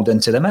 18-year-old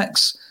into the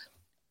mix.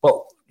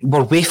 But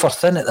we're wafer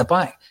thin at the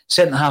back.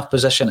 Centre-half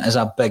position is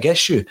a big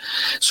issue.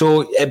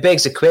 So it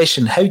begs the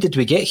question, how did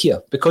we get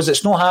here? Because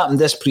it's not happened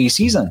this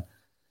pre-season.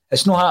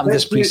 It's not happened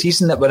this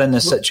pre-season that we're in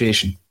this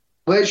situation.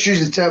 Let's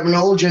use the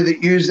terminology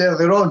that you used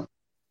earlier on.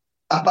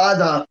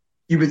 Abada,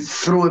 you would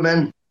throw him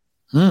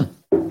in.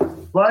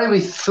 Why are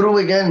we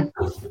throwing in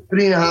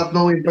 £3.5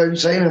 million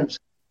signings?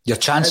 You're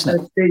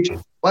chancing it.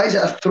 Why is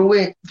it a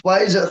throw-in? Why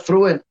is it a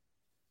throw-in?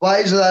 Why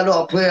is that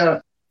not a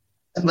player?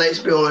 And let's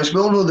be honest,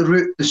 we all know the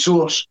root, the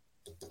source.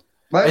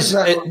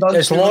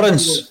 Is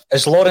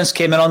Lawrence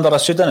came in under a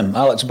pseudonym?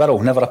 Alex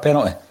Burrow, never a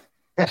penalty.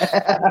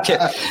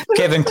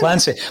 Kevin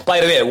Clancy. By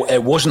the way,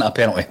 it wasn't a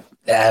penalty,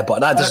 but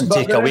that doesn't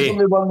take away.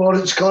 Only one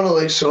Lawrence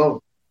Connolly,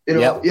 so you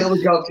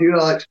look up to you,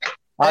 Alex.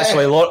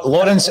 Actually,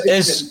 Lawrence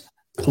is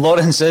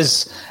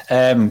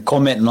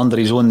commenting under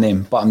his own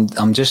name, but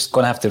I'm just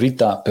going to have to read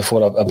that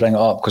before I bring it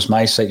up because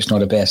my site's not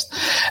the best.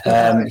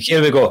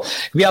 Here we go.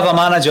 We have a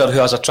manager who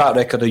has a track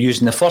record of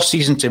using the first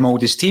season to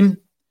mould his team,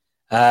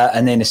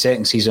 and then the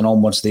second season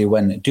onwards they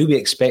win. Do we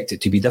expect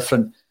it to be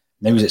different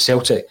now he's at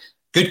Celtic?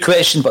 Good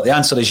question, but the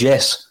answer is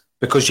yes,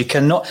 because you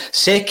cannot.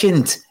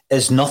 Second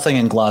is nothing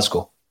in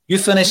Glasgow. You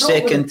finish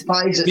second.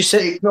 You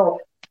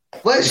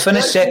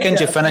finish second.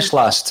 You finish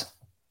last.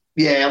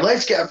 Yeah,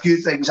 let's get a few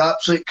things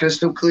absolutely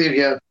crystal clear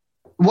here.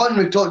 One,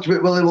 we talked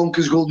about Willy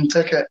Wonka's golden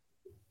ticket.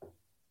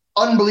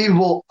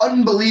 Unbelievable.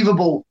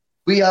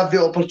 We have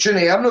the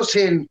opportunity. I'm not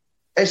saying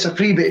it's a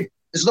freebie.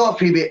 It's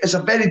not a freebie. It's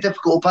a very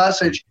difficult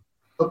passage.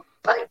 But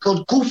by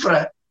God, go for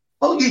it.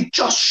 Well, you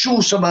just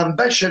show some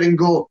ambition and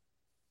go,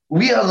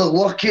 we are the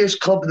luckiest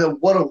club in the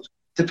world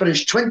to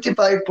finish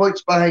 25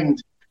 points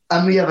behind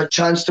and we have a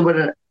chance to win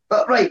it.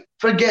 But right,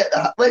 forget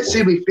that. Let's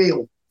say we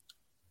fail.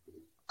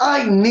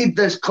 I need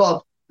this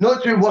club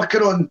not to be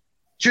working on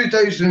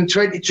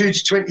 2022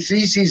 to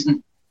 23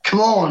 season. Come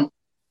on.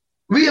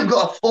 We have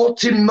got a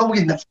 14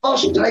 million, the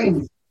first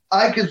time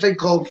I can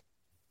think of,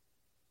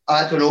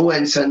 I don't know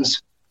when,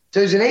 since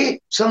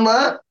 2008, something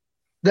like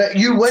that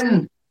you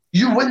win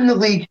the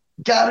league,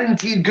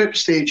 guaranteed group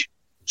stage.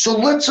 So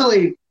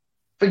literally,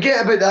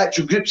 forget about the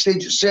actual group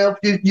stage itself.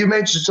 You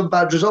mentioned some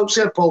bad results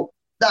there, Paul.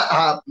 That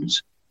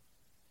happens.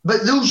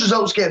 But those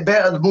results get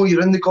better the more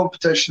you're in the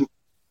competition.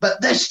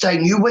 But this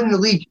time, you win the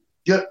league,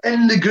 you're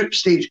in the group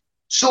stage.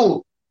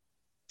 So,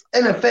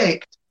 in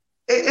effect,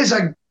 it's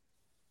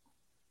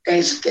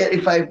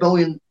 35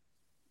 billion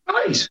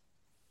prize.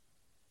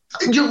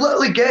 And you're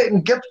literally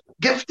getting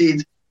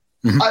gifted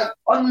an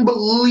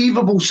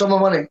unbelievable sum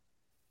of money.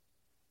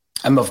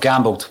 And we've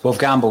gambled,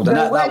 and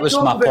that was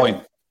my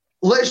point.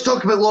 Let's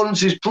talk about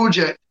Lawrence's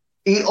project.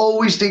 He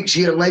always thinks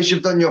here, unless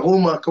you've done your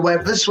homework or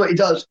whatever, this is what he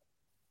does.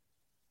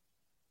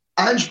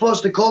 Ange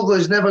Postecoglou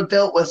has never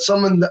dealt with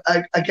someone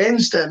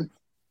against him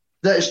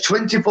that is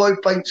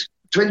 24 points,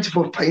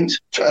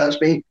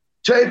 trust me,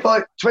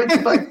 25 points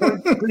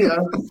clear.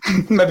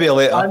 Maybe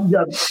later.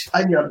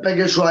 And your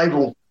biggest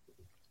rival.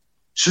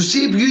 So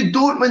see if you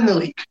don't win the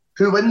league,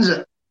 who wins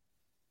it?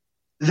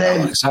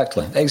 Then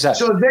exactly.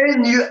 So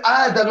then you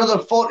add another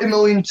 40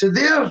 million to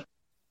their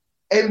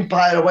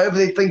empire or whatever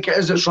they think it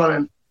is that's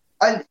running.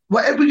 And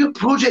whatever your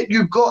project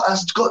you've got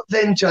has got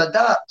then to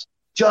adapt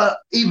to an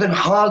even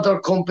harder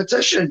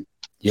competition.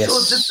 Yes. So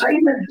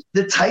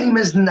the time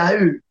is now.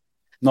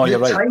 No, you're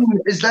right. The time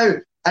is now.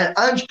 And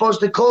Ange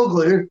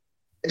Postecoglou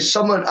is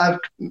someone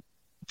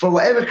for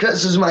whatever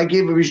criticism I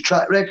gave of his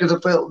track record, I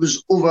felt it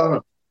was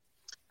over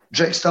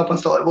dressed up. I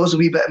thought it was a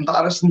wee bit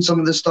embarrassing, some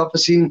of the stuff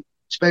I've seen,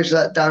 especially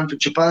that Dan for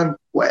Japan,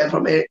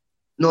 whatever, mate,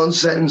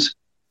 nonsense.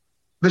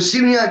 But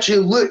see, when you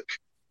actually look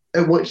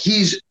at what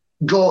he's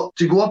got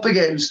to go up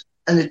against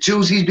and the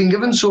tools he's been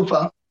given so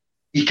far,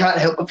 you can't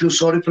help but feel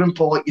sorry for him,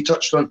 Paul, like you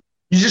touched on.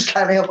 You just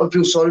can't help but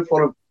feel sorry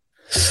for him.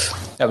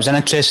 It was an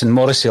interesting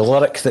Morrissey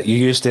lyric that you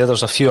used there.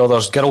 There's a few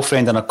others.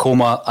 Girlfriend in a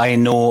coma. I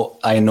know.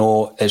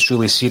 It's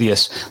really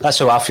serious. That's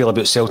how I feel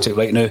about Celtic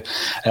right now,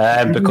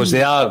 because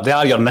they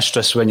are your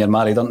mistress when you're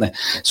married, aren't they?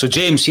 So,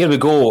 James, here we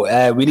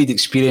go. We need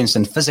experience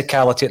and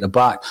physicality at the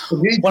back,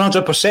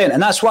 100%.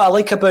 And that's what I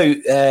like about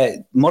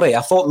Murray.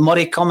 I thought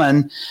Murray come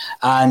in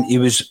and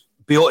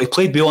he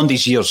played beyond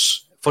his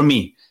years for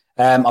me.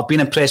 I've been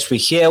impressed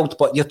with Held,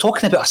 but you're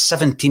talking about a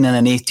 17 and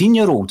an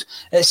 18-year-old.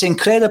 It's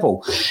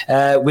incredible.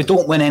 We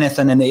don't win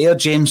anything in the air,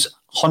 James,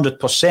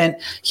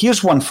 100%.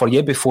 Here's one for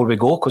you before we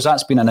go, because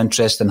that's been an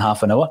interesting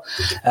half an hour.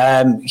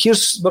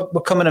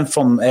 We're coming in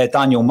from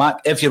Daniel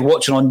Mack. If you're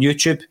watching on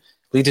YouTube,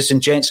 ladies and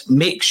gents,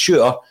 make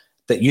sure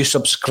that you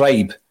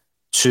subscribe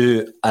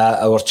to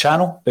our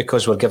channel,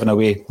 because we're giving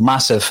away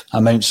massive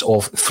amounts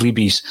of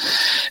freebies.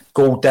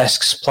 Gold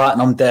discs,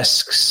 platinum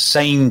discs,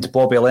 signed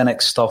Bobby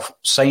Lennox stuff,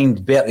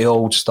 signed Bertie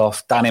Auld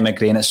stuff, Danny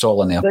McGrain, it's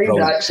all in there.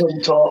 Signed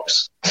accent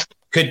tops.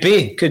 Could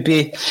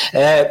be.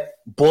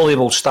 Bolly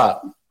will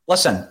start.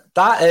 Listen,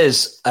 that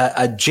is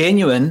a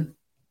genuine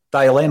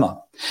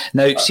dilemma.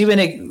 Now, see, when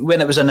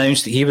it was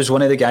announced that he was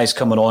one of the guys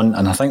coming on,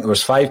 and I think there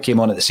was 5 came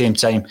on at the same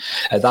time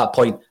at that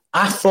point,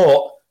 I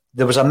thought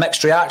there was a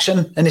mixed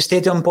reaction in the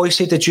stadium,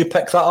 Boise. Did you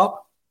pick that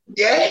up?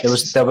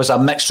 Yes. There was a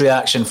mixed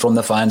reaction from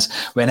the fans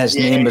when his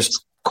name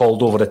was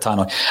called over the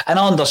tannoy. And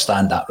I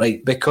understand that,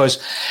 right?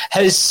 Because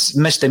his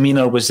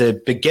misdemeanour was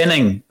the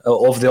beginning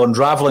of the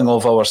unravelling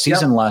of our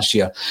season last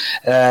year.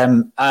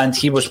 And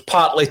he was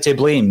partly to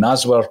blame,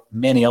 as were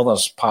many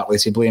others partly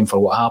to blame for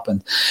what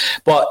happened.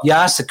 But you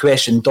asked the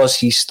question, does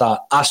he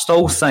start? I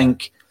still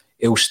think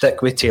he'll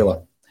stick with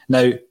Taylor.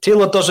 Now,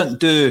 Taylor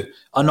doesn't do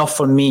enough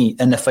for me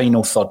in the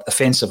final third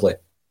offensively,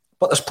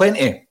 but there's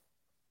plenty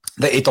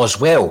that he does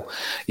well.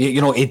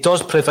 He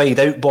does provide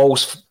out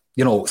balls,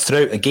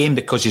 throughout the game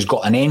because he's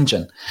got an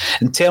engine.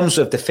 In terms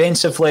of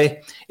defensively,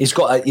 he's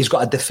got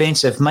a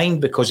defensive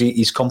mind because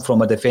he's come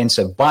from a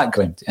defensive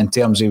background in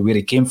terms of where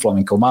he came from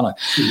in Kilmarnock.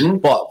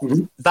 But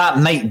that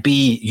might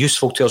be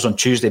useful to us on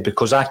Tuesday,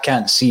 because I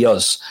can't see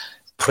us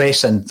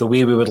pressing the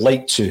way we would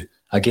like to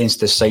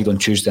against this side on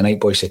Tuesday night,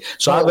 Boise.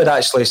 So I would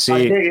actually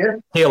say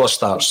Taylor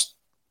starts.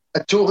 I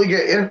totally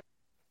get you.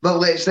 But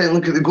let's then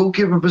look at the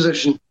goalkeeper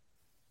position.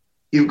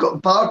 You've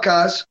got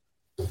Barkas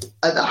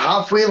at the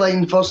halfway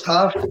line first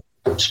half,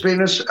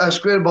 spraying a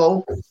square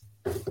ball.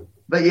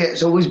 But yeah,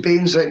 it's always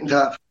Bain second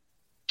half.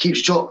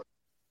 Keeps chop.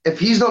 If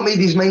he's not made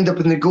his mind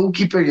up in the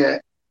goalkeeper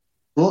yet,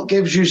 what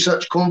gives you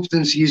such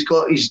confidence he's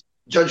got his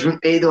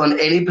judgment made on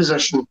any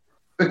position?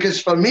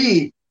 Because for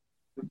me,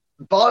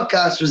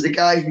 Barkas was the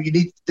guy who you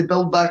needed to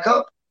build back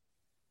up.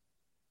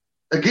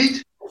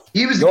 Agreed?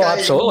 He was the guy.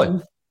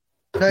 Absolutely.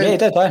 Now, he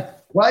did,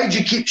 why did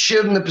you keep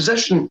sharing the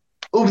position?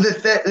 over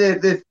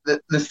the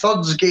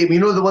thirds game, you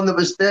know, the one that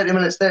was 30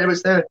 minutes, 30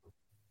 minutes, 30.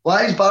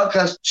 Why is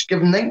Barkas just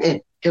give him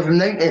 90? Give him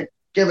 90.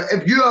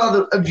 If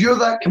you're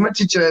that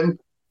committed to him,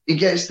 he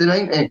gets the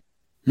 90.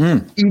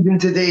 Even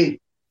today,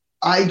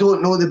 I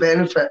don't know the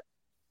benefit.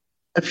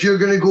 If you're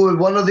going to go with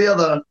one or the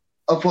other,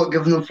 I thought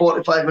giving them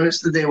 45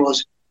 minutes today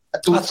was. I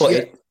thought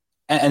it.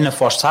 In the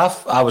first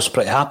half, I was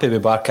pretty happy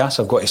with Barkas,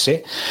 I've got to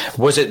say.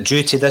 Was it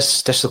due to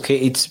this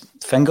dislocated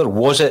finger?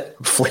 Was it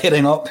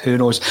flaring up? Who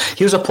knows?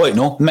 Here's a point,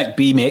 Mick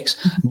B makes.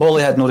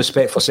 Bolly had no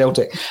respect for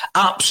Celtic.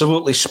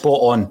 Absolutely spot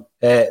on.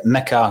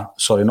 Mika,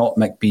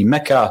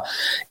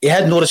 he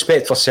had no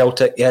respect for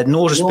Celtic. He had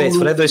no respect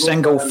for every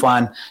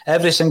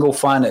single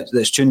fan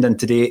that's tuned in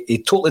today.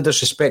 He totally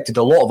disrespected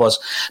a lot of us.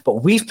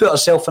 But we've put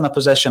ourselves in a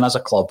position as a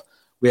club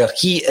where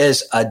he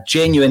is a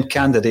genuine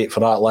candidate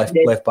for that left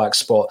back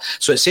spot.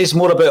 So it says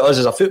more about us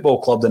as a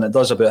football club than it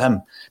does about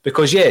him.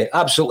 Because, yeah,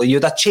 absolutely,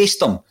 you'd have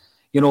chased him.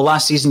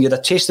 Last season you'd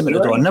have chased him at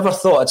the door. I never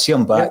thought I'd see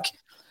him back.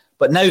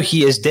 But now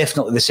he is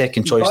definitely the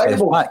second choice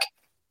left back.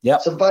 Yep.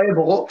 It's a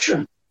viable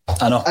option.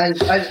 I know.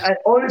 And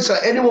honestly,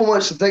 anyone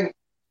wants to think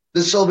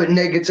there's all about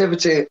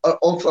negativity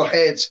off their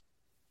heads.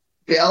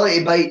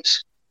 Reality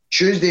bites.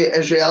 Tuesday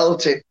is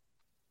reality.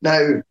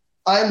 Now,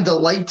 I'm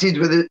delighted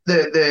with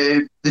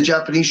the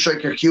Japanese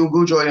striker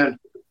Kyogo joining,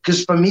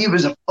 because for me it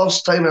was the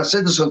first time, and I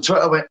said this on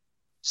Twitter, I went,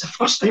 it's the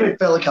first time it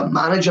felt like a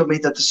manager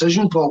made a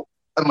decision, Paul,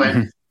 and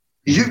went,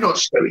 you've not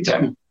scouted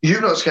him,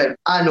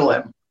 I know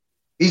him,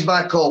 he's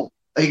my call,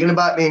 are you going to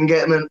back me and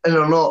get him in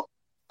or not?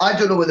 I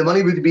don't know what the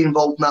money would be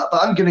involved in that,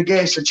 but I'm going to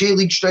guess a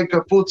J-League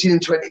striker, 14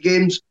 and 20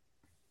 games,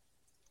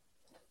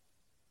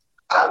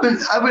 I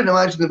wouldn't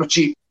imagine they were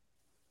cheap.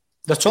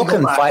 They're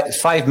talking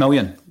 5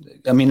 million.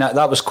 I mean,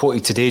 that was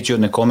quoted today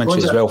during the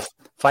commentary as well.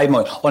 5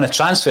 million on a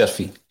transfer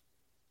fee.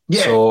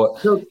 Yeah. So,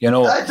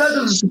 That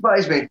doesn't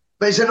surprise me.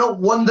 But is it not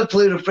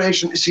wonderfully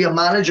refreshing to see a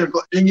manager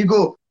go, and you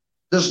go,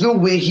 there's no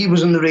way he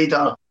was on the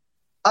radar.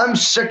 I'm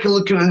sick of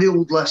looking at the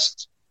old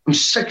list. I'm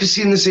sick of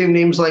seeing the same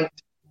names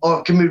linked.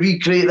 Or can we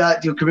recreate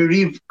that deal? Can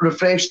we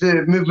refresh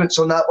the movements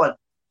on that one?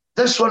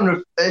 This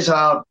one is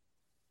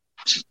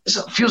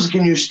feels like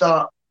a new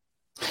start.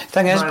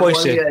 Thing is,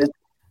 boys,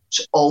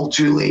 it's all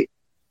too late.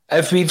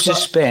 If we've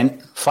just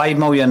spent 5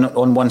 million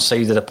on one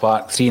side of the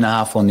park,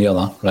 3.5 on the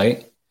other,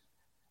 right?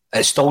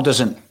 It still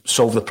doesn't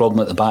solve the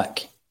problem at the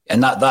back,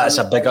 and that's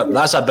a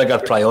bigger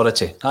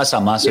priority. That's a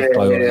massive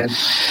priority.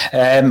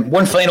 Yeah.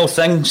 One final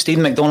thing: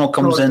 Stephen McDonald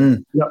comes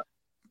in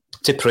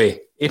to pray.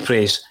 He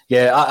prays.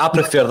 Yeah, I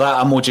prefer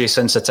that emoji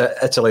since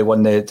Italy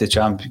won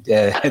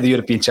the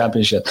European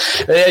Championship.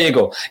 There you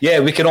go. Yeah,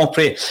 we can all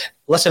pray.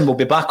 Listen, we'll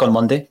be back on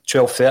Monday,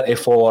 12:30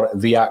 for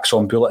the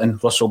Axon Bulletin.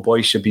 Russell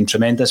Boyce, you've been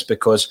tremendous,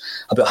 because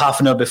about half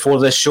an hour before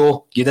this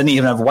show, you didn't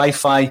even have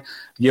Wi-Fi.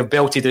 You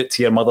belted it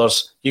to your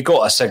mothers. You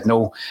got a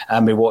signal,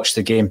 and we watched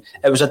the game.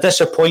 It was a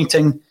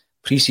disappointing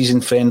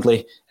pre-season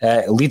friendly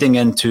leading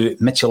into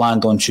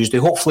Midtjylland on Tuesday.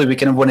 Hopefully we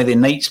can have one of the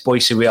nights,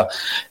 Boyce, where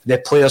the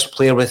players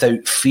play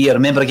without fear.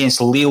 Remember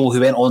against Lille, who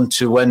went on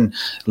to win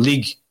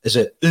League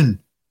 1?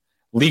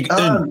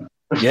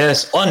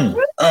 Yes, un.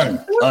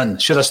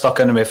 Should have stuck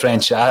in with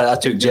French. I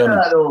took German.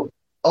 I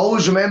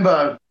always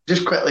remember,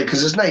 just quickly,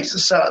 because it's nice,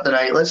 it's Saturday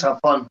night, let's have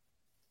fun.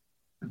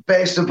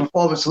 Best of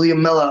performance,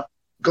 Liam Miller.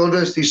 God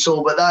rest his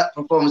soul, but that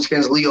performance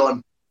against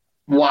Lyon,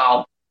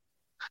 wow.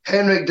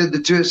 Henrik did the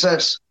 2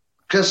 assists.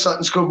 Chris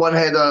Sutton scored one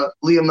header,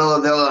 Liam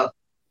Miller the other.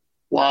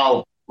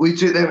 Wow. We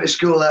took them to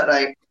school that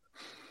night.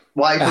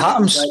 Why? It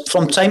happens.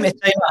 From time to time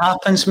it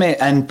happens, mate.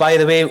 And by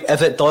the way,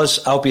 if it does,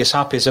 I'll be as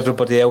happy as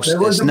everybody else.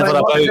 It's never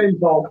about...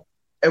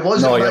 It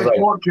wasn't my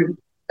fortune.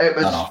 It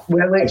was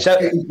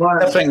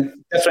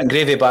different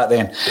gravy back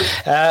then.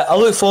 I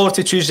look forward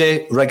to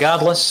Tuesday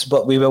regardless,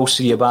 but we will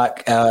see you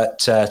back at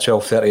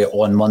 12:30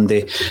 on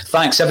Monday.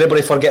 Thanks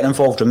everybody for getting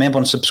involved. Remember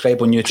and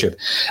subscribe on YouTube.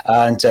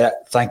 And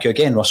thank you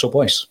again, Russell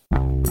Boyce.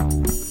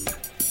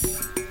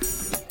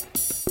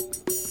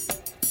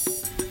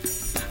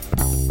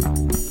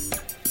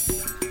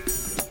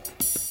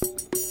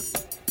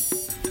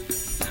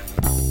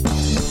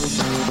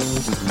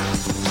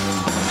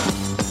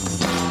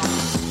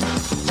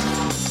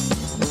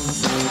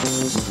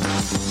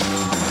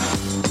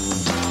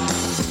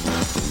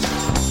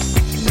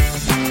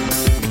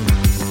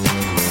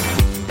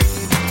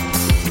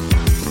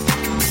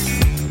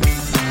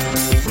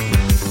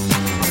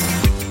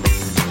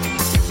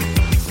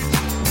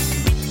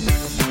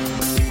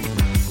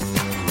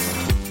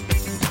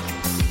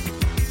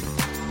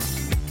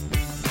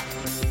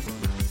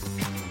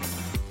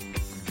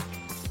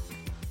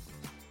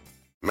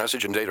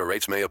 Message and data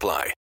rates may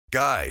apply.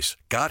 Guys,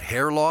 got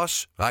hair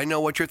loss? I know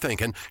what you're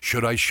thinking.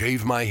 Should I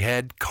shave my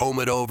head, comb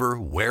it over,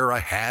 wear a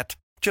hat?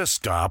 Just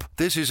stop.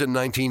 This isn't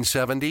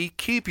 1970.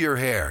 Keep your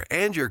hair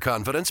and your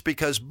confidence,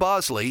 because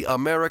Bosley,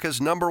 America's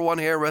 #1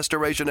 hair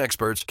restoration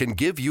experts, can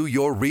give you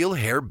your real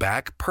hair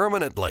back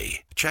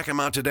permanently. Check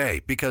them out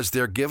today, because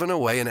they're giving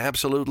away an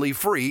absolutely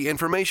free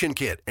information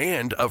kit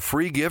and a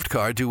free gift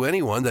card to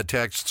anyone that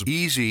texts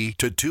EASY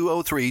to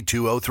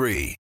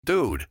 203203.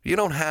 Dude, you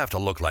don't have to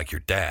look like your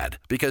dad,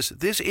 because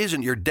this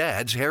isn't your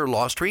dad's hair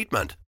loss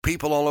treatment.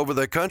 People all over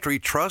the country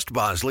trust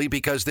Bosley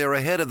because they're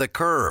ahead of the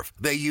curve.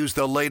 They use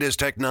the latest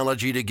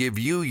technology to give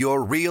you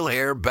your real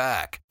hair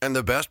back. And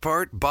the best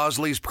part?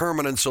 Bosley's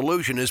permanent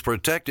solution is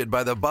protected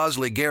by the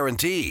Bosley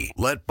Guarantee.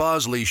 Let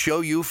Bosley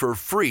show you for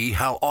free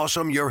how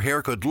awesome your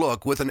hair could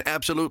look with an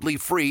absolutely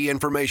free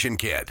information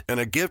kit and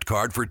a gift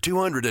card for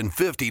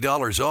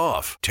 $250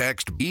 off.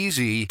 Text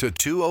EASY to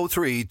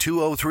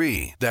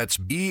 203-203. That's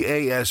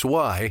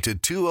BASY to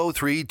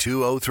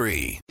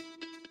 203-203.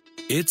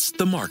 It's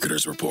the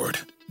Marketer's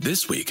Report.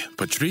 This week,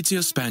 Patrizio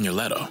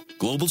Spagnoletto,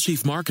 Global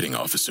Chief Marketing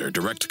Officer,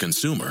 Direct to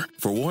Consumer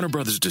for Warner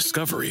Brothers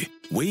Discovery,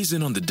 weighs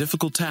in on the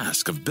difficult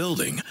task of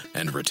building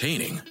and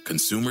retaining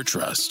consumer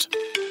trust.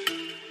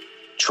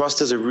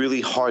 Trust is a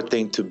really hard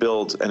thing to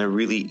build and a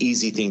really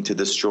easy thing to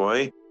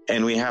destroy,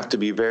 and we have to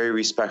be very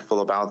respectful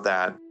about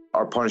that.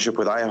 Our partnership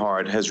with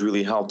iHeart has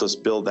really helped us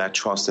build that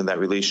trust and that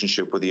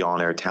relationship with the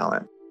on-air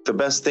talent. The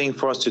best thing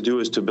for us to do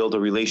is to build a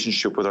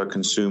relationship with our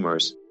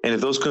consumers. And if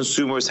those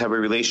consumers have a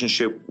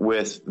relationship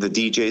with the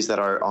DJs that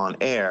are on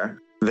air,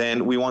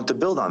 then we want to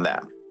build on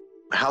that.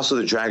 House of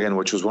the Dragon,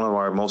 which was one of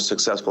our most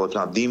successful, if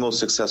not the most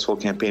successful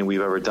campaign we've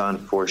ever done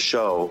for a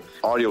show,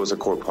 audio is a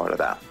core part of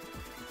that.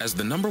 As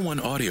the #1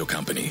 audio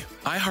company,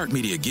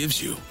 iHeartMedia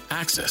gives you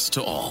access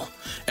to all.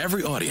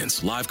 Every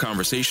audience, live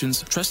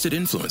conversations, trusted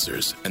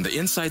influencers, and the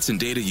insights and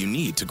data you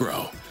need to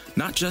grow.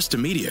 Not just a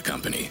media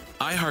company,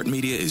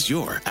 iHeartMedia is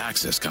your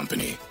access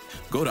company.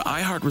 Go to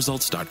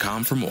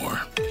iHeartResults.com for more.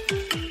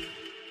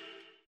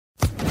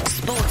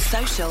 Sports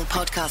Social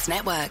Podcast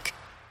Network.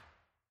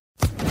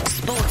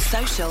 Sports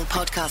Social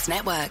Podcast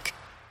Network.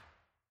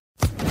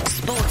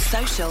 Sports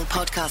Social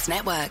Podcast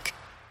Network.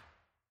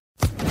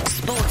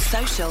 Sports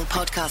Social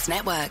Podcast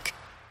Network.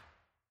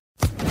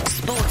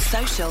 Sports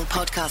Social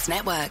Podcast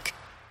Network.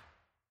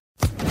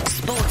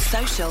 Sports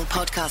Social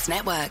Podcast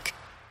Network.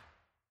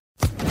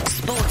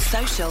 Sports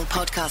Social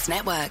Podcast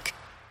Network.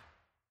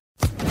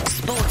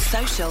 Sports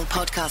Social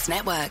Podcast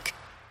Network.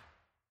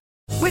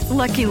 With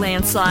Lucky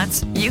Land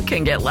Slots, you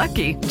can get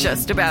lucky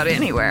just about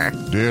anywhere.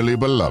 Dearly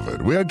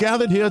beloved, we are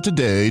gathered here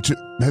today to...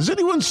 Has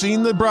anyone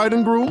seen the bride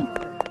and groom?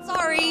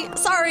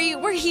 Sorry,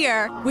 we're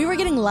here. We were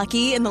getting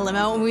lucky in the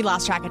limo and we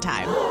lost track of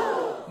time.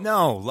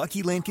 No,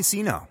 Lucky Land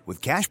Casino,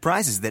 with cash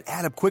prizes that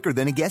add up quicker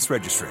than a guest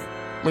registry.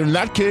 In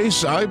that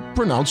case, I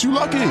pronounce you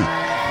lucky.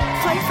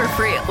 Play for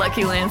free at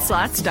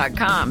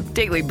LuckyLandSlots.com.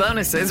 Daily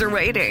bonuses are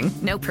waiting.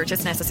 No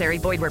purchase necessary.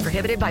 Void where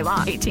prohibited by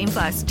law.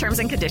 18+. Terms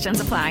and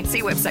conditions apply.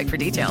 See website for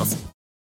details.